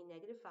to a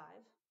negative 5.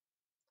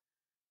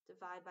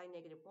 Divide by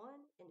negative 1,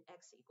 and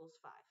x equals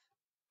 5.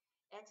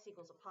 X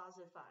equals a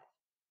positive 5.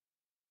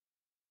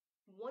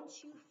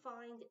 Once you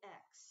find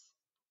x,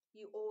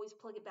 you always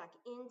plug it back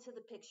into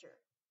the picture.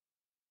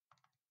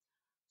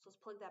 So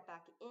let's plug that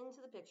back into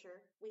the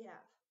picture. We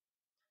have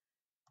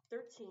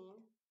 13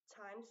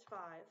 times 5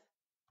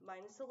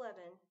 minus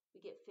 11,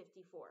 we get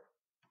 54.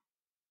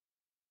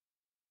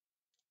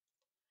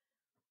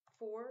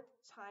 4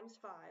 times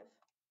 5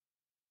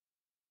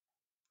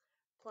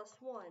 plus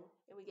 1,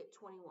 and we get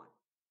 21.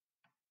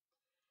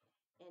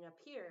 And up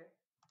here,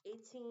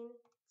 18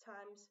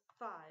 times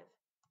 5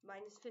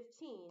 minus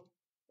 15,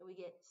 and we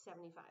get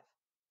 75.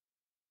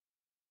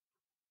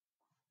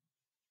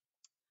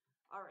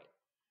 All right.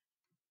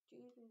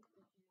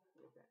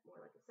 More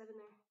like a 7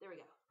 there. There we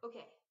go.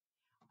 Okay.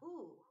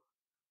 Ooh,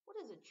 what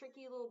is a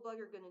tricky little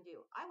bugger going to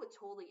do? I would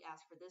totally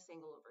ask for this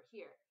angle over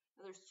here.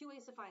 Now, there's two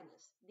ways to find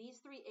this.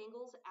 These three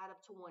angles add up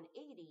to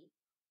 180,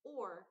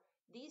 or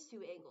these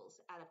two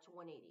angles add up to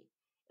 180.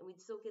 And we'd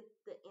still get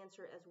the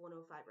answer as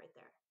 105 right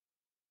there.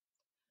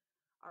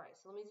 All right,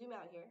 so let me zoom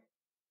out here.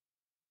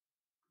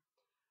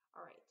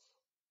 All right,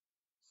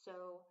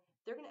 so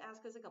they're going to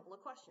ask us a couple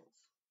of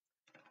questions.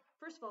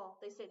 First of all,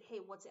 they said,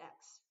 hey, what's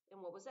x? And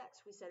what was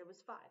x? We said it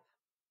was 5.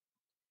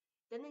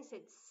 Then they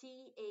said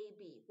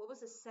CAB. What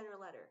was the center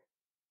letter?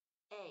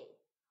 A.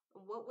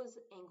 And what was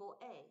angle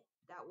A?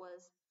 That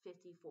was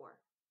 54.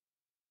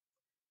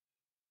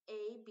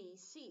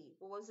 ABC.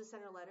 What was the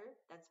center letter?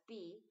 That's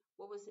B.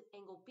 What was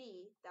angle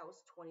B? That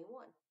was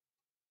 21.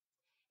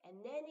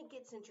 And then it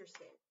gets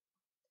interesting.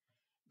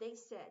 They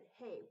said,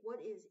 hey, what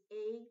is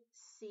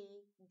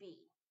ACB?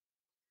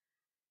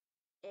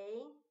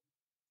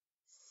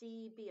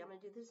 ACB, I'm going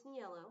to do this in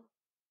yellow.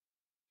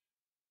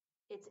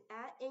 It's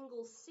at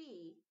angle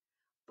C,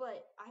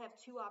 but I have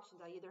two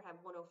options. I either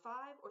have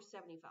 105 or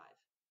 75.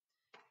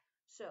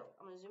 So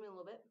I'm going to zoom in a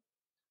little bit.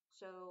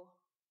 So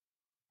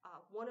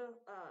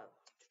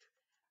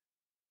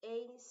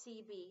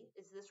ACB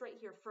is this right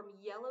here. From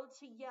yellow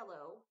to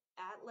yellow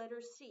at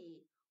letter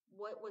C,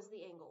 what was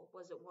the angle?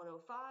 Was it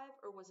 105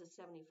 or was it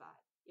 75?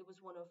 It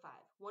was 105.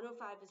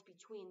 105 is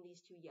between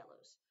these two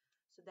yellows.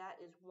 So that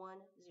is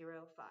 105.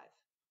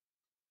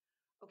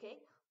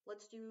 Okay,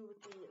 let's do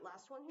the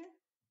last one here.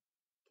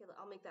 Okay,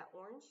 I'll make that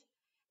orange.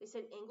 They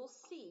said angle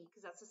C,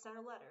 because that's the center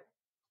letter.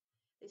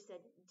 They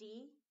said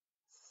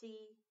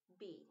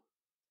DCB.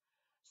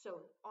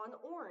 So on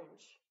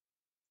orange,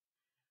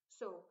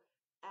 so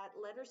at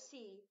letter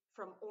C,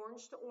 from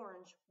orange to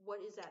orange,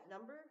 what is that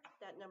number?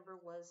 That number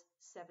was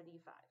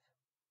 75.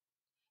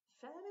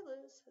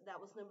 Fabulous. That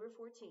was number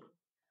 14.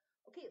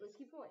 Okay, let's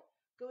keep going.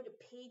 Go to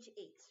page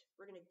 8.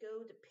 We're going to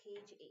go to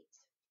page 8.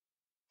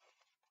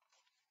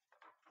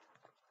 All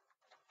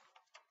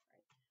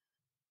right.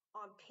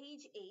 On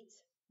page 8,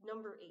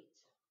 number 8.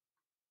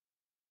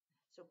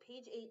 So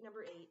page 8,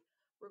 number 8,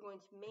 we're going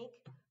to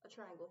make a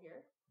triangle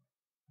here.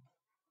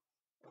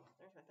 Oh,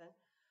 there's my pen.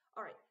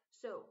 All right,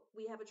 so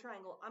we have a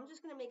triangle. I'm just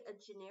going to make a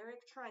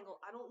generic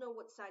triangle. I don't know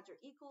what sides are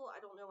equal.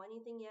 I don't know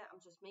anything yet. I'm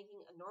just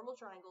making a normal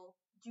triangle.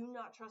 Do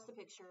not trust the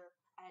picture.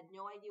 I had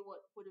no idea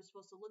what it was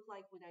supposed to look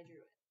like when I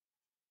drew it.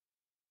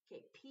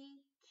 Okay,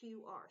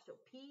 PQR. So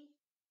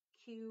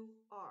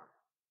PQR.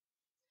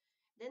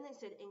 Then they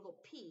said angle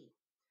P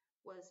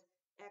was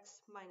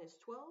x minus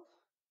 12.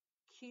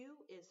 Q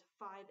is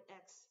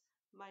 5x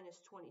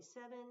minus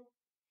 27.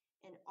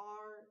 And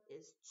R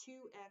is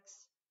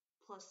 2x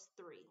plus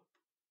 3.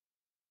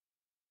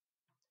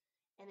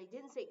 And they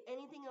didn't say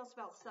anything else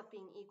about stuff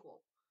being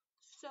equal.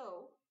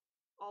 So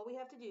all we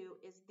have to do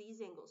is these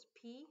angles,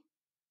 P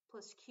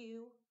plus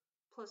Q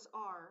plus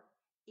R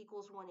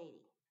equals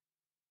 180.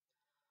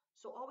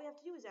 So all we have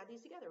to do is add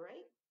these together,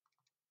 right?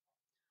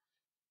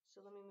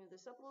 So let me move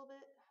this up a little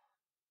bit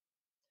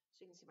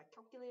so you can see my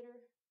calculator.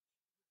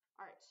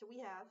 All right, so we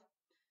have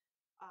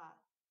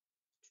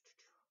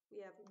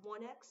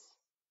 1x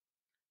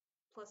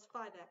plus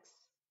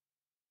 5x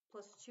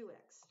plus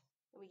 2x,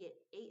 and we get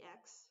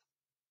 8x.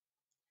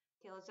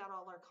 Okay, let's add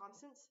all our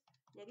constants.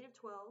 Negative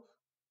 12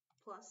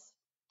 plus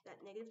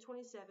that negative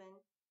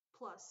 27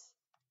 plus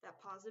that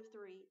positive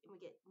 3, and we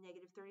get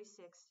negative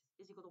 36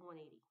 is equal to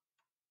 180.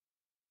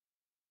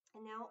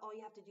 And now all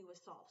you have to do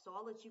is solve. So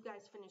I'll let you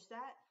guys finish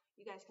that.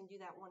 You guys can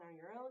do that one on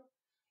your own.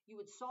 You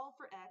would solve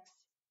for x,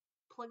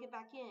 plug it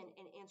back in,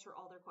 and answer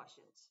all their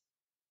questions.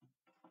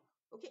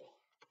 Okay,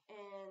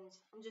 and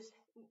I'm just,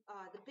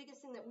 the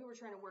biggest thing that we were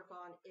trying to work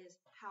on is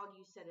how do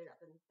you set it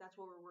up, and that's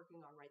what we're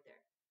working on right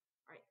there.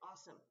 All right,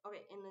 awesome.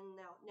 Okay, and then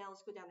now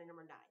let's go down to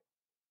number 9.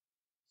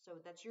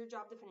 So that's your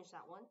job to finish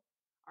that one.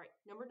 All right,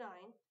 number 9,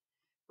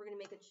 we're going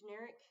to make a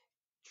generic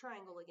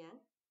triangle again.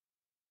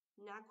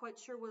 Not quite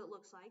sure what it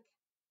looks like.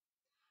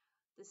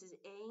 This is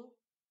A,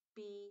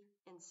 B,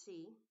 and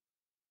C.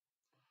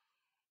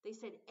 They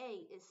said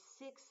A is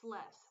 6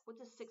 less. What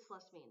does 6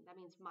 less mean? That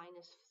means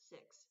minus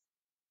 6.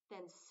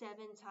 Then 7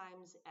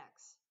 times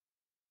x.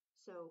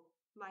 So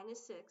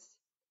minus 6,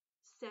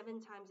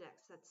 7 times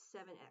x. That's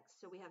 7x.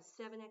 So we have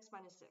 7x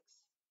minus 6.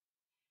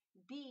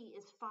 B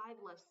is 5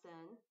 less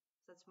than,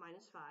 so that's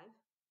minus 5.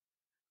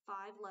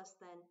 5 less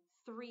than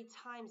 3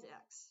 times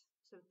x.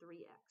 So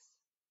 3x.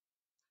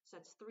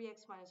 So that's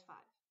 3x minus 5.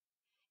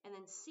 And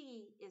then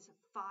C is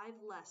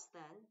 5 less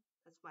than,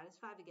 that's minus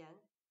 5 again,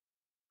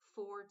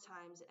 4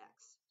 times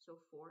x. So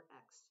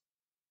 4x.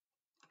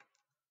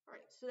 All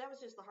right, so that was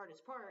just the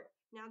hardest part.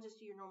 Now just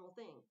do your normal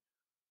thing.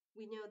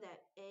 we know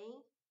that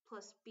A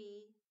plus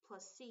B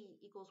plus C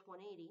equals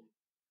 180.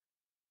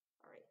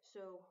 All right,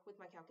 so with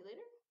my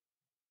calculator,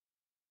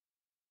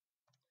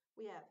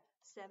 we have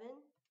 7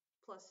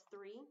 plus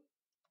 3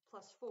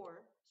 plus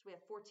 4, so we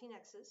have 14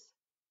 x's.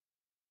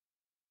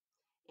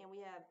 And we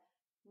have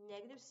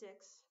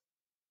 -6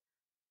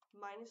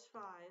 minus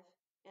 5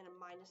 and a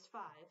minus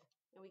 5,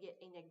 and we get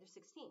a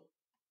 -16.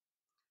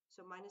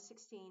 So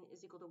 -16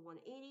 is equal to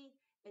 180,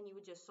 and you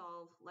would just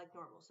solve like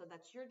normal. So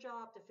that's your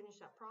job to finish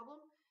that problem,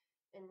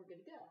 and we're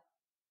good to go.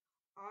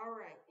 All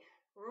right,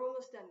 we're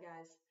almost done,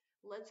 guys.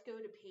 Let's go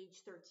to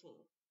page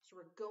 13. So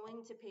we're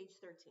going to page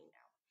 13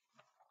 now.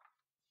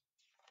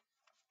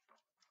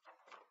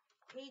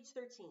 Page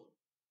 13.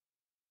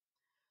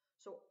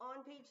 So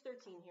on page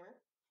 13 here,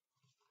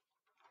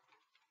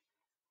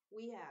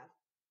 we have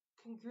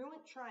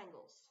congruent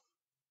triangles.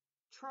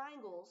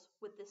 Triangles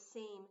with the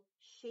same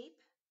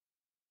shape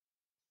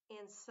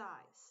and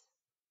size.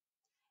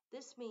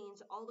 This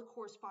means all the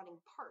corresponding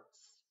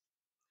parts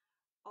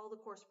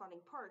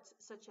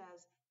such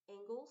as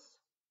angles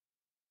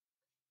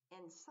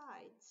and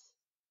sides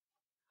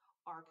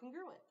are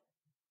congruent.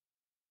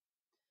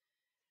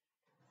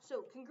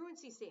 So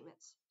congruency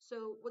statements.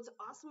 So what's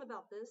awesome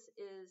about this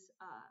is,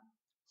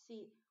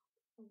 see,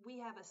 we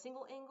have a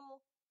single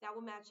angle that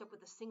will match up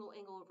with a single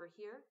angle over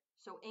here.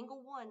 So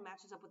angle 1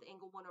 matches up with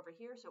angle 1 over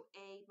here. So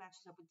A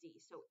matches up with D.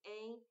 So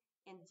A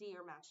and D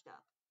are matched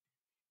up.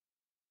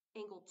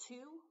 Angle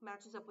 2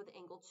 matches up with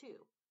angle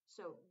 2.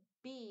 So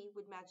B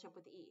would match up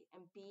with E,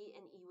 and B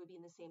and E would be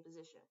in the same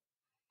position.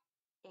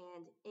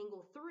 And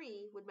angle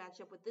 3 would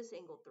match up with this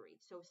angle 3,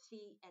 so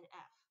C and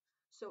F.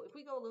 So if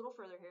we go a little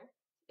further here,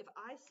 if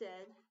I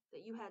said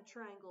that you had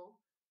triangle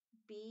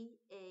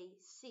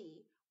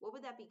BAC, what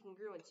would that be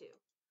congruent to?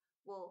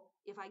 Well,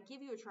 if I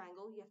give you a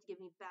triangle, you have to give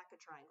me back a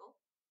triangle.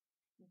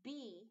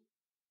 B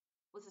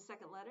was the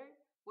second letter.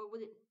 What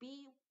would it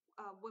be?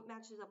 What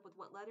matches up with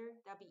what letter?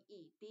 That'd be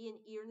E. B and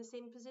E are in the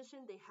same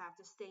position. They have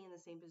to stay in the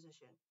same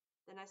position.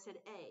 Then I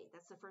said A.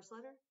 That's the first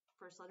letter.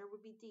 First letter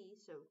would be D.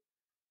 So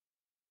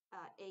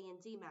A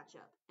and D match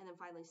up. And then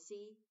finally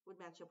C would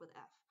match up with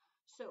F.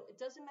 So it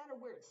doesn't matter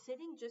where it's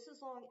sitting, just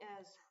as long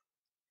as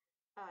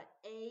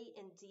A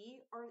and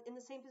D are in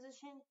the same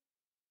position,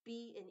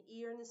 B and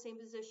E are in the same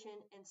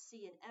position, and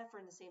C and F are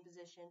in the same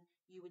position,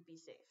 you would be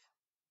safe.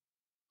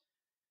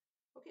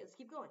 Okay, let's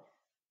keep going.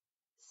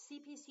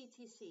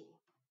 CPCTC.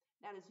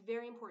 That is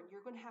very important.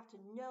 You're going to have to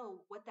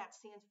know what that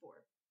stands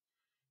for.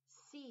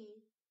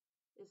 C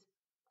is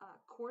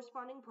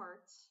corresponding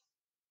parts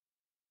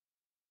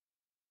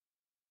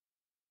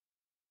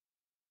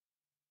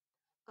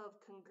of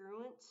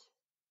congruent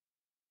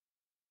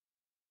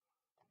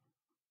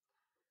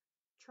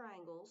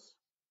triangles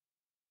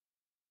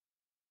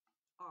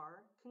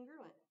are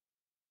congruent.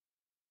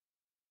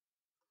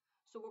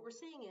 So what we're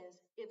saying is,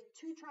 if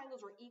two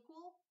triangles are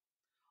equal,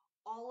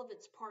 all of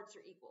its parts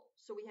are equal.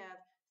 So we have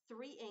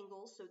 3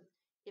 angles. So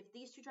if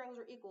these 2 triangles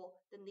are equal,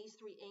 then these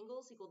 3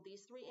 angles equal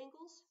these 3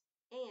 angles,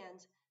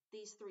 and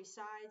these 3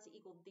 sides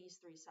equal these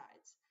 3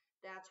 sides.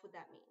 That's what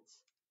that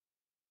means.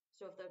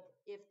 So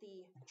if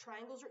the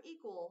triangles are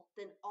equal,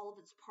 then all of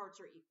its parts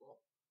are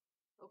equal.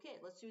 Okay,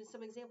 let's do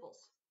some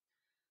examples.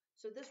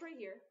 So this right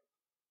here,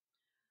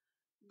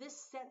 this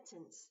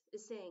sentence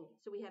is saying,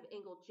 so we have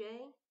angle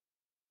J,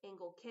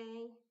 angle K,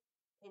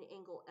 and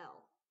angle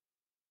L.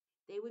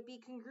 They would be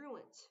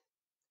congruent.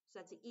 So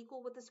that's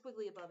equal with the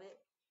squiggly above it.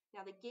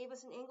 Now they gave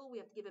us an angle, we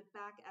have to give it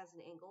back as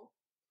an angle.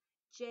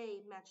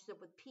 J matches up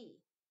with P.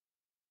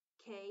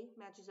 K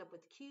matches up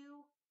with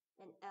Q,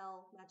 and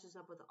L matches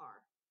up with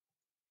R.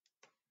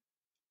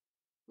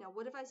 Now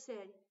what if I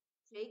said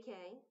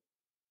JK,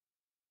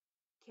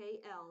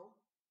 KL,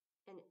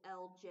 and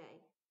LJ?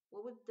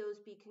 What would those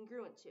be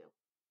congruent to?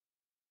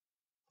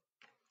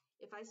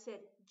 If I said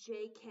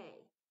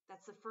JK,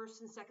 that's the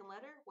first and second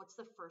letter. What's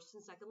the first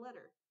and second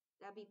letter?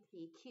 That'd be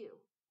PQ.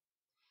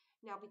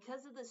 Now,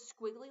 because of the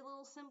squiggly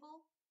little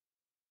symbol,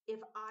 if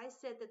I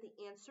said that the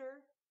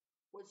answer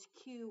was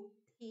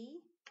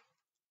QP,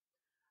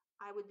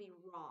 I would be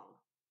wrong.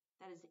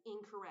 That is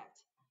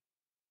incorrect.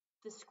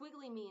 The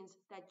squiggly means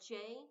that J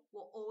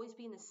will always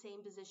be in the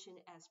same position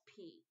as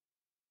P.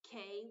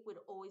 K would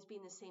always be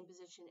in the same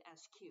position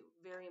as Q.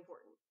 Very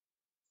important.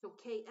 So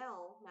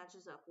KL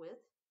matches up with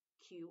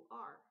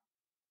QR.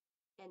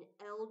 And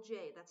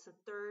LJ, that's the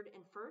third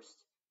and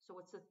first. So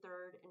what's the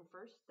third and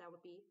first? That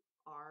would be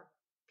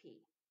RP.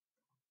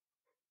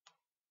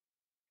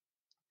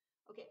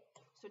 Okay,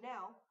 so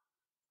now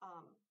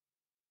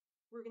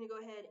we're going to go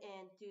ahead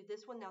and do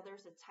this one. Now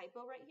there's a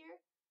typo right here.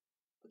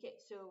 Okay,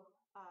 so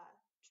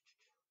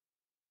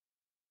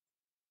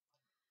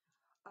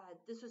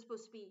this was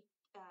supposed to be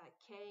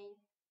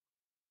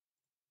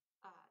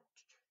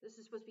this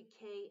is supposed to be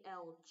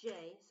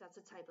KLJ, so that's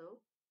a typo.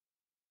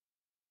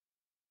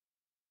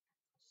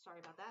 Sorry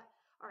about that.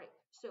 All right,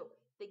 so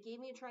they gave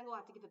me a triangle. I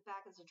have to give it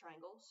back as a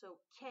triangle. So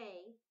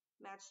K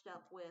matched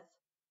up with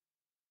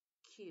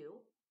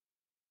Q.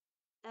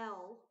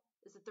 L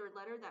is the third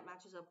letter that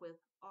matches up with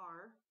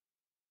R.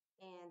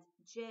 And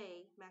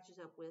J matches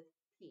up with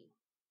P.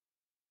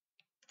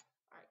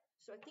 All right,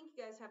 so I think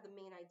you guys have the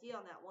main idea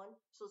on that one.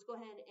 So let's go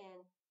ahead and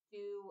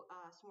do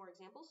some more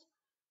examples.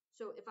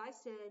 So if I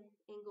said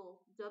angle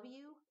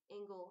W,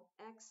 angle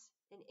X,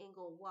 and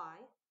angle Y,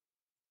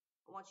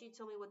 I want you to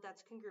tell me what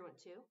that's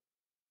congruent to.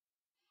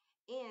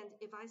 And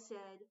if I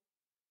said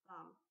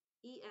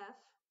EF,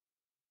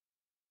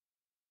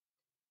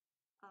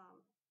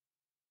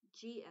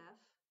 GF,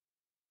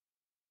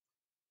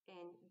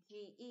 and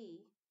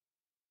GE,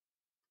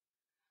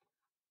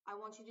 I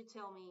want you to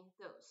tell me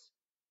those.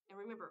 And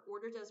remember,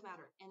 order does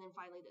matter. And then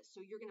finally this.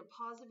 So you're going to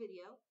pause the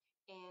video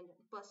and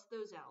bust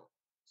those out.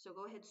 So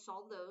go ahead,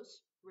 solve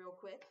those real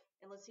quick,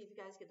 and let's see if you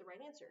guys get the right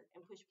answer,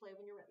 and push play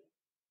when you're ready.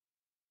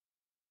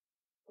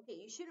 Okay,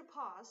 you should have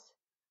paused.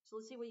 So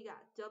let's see what you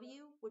got.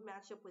 W would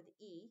match up with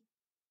E,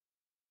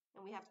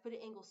 and we have to put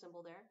an angle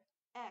symbol there.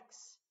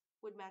 X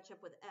would match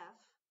up with F.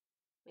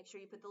 Make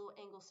sure you put the little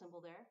angle symbol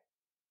there.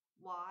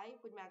 Y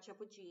would match up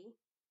with G.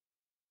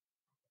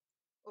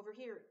 Over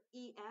here,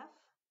 EF,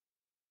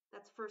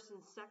 that's first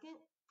and second.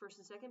 First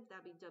and second,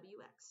 that'd be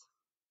WX.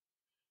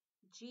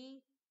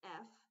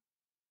 GF,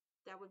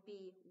 that would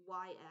be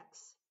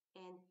YX.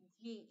 And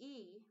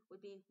GE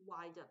would be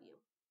YW.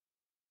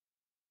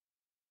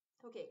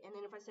 Okay, and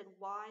then if I said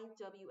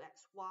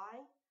YWX, Y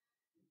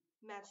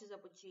matches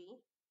up with G,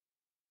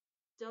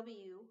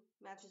 W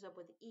matches up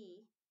with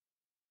E,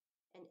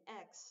 and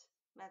X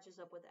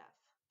matches up with F.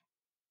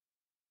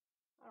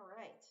 All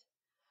right.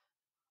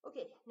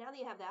 Okay, now that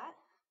you have that,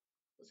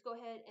 let's go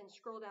ahead and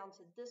scroll down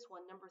to this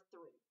one, number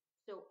 3.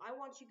 So I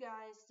want you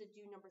guys to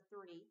do number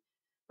 3,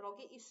 but I'll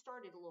get you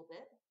started a little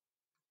bit.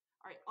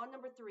 All right, on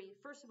number 3,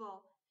 first of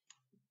all,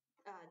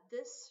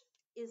 this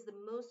is the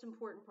most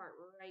important part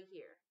right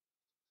here.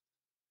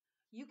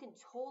 You can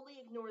totally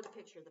ignore the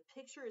picture. The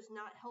picture is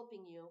not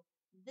helping you.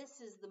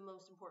 This is the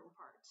most important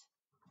part.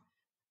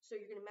 So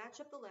you're going to match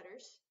up the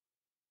letters,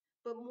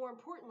 but more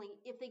importantly,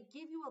 if they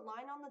give you a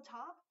line on the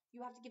top,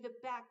 you have to give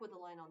it back with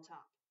a line on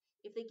top.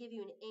 If they give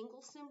you an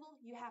angle symbol,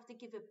 you have to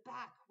give it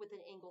back with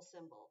an angle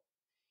symbol.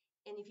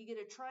 And if you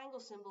get a triangle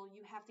symbol,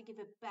 you have to give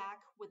it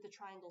back with the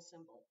triangle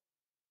symbol.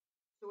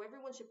 So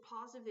everyone should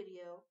pause the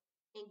video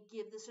and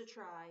give this a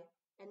try.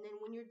 And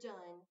then when you're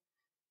done,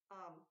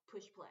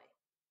 push play.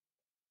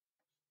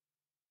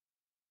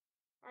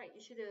 All right,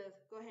 you should have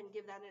go ahead and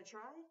give that a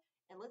try.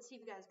 And let's see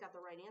if you guys got the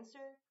right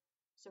answer.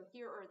 So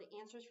here are the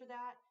answers for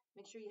that.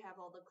 Make sure you have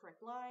all the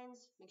correct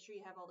lines. Make sure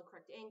you have all the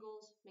correct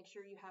angles. Make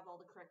sure you have all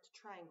the correct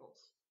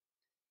triangles.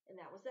 And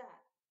that was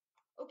that.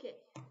 Okay,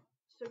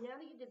 so now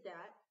that you did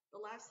that,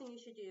 the last thing you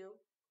should do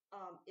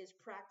is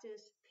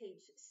practice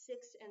page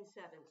 6 and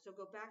 7. So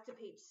go back to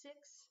page 6,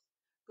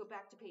 go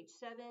back to page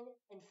 7,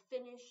 and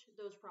finish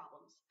those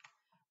problems.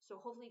 So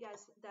hopefully, you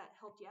guys, that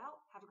helped you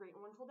out. Have a great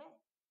and wonderful day.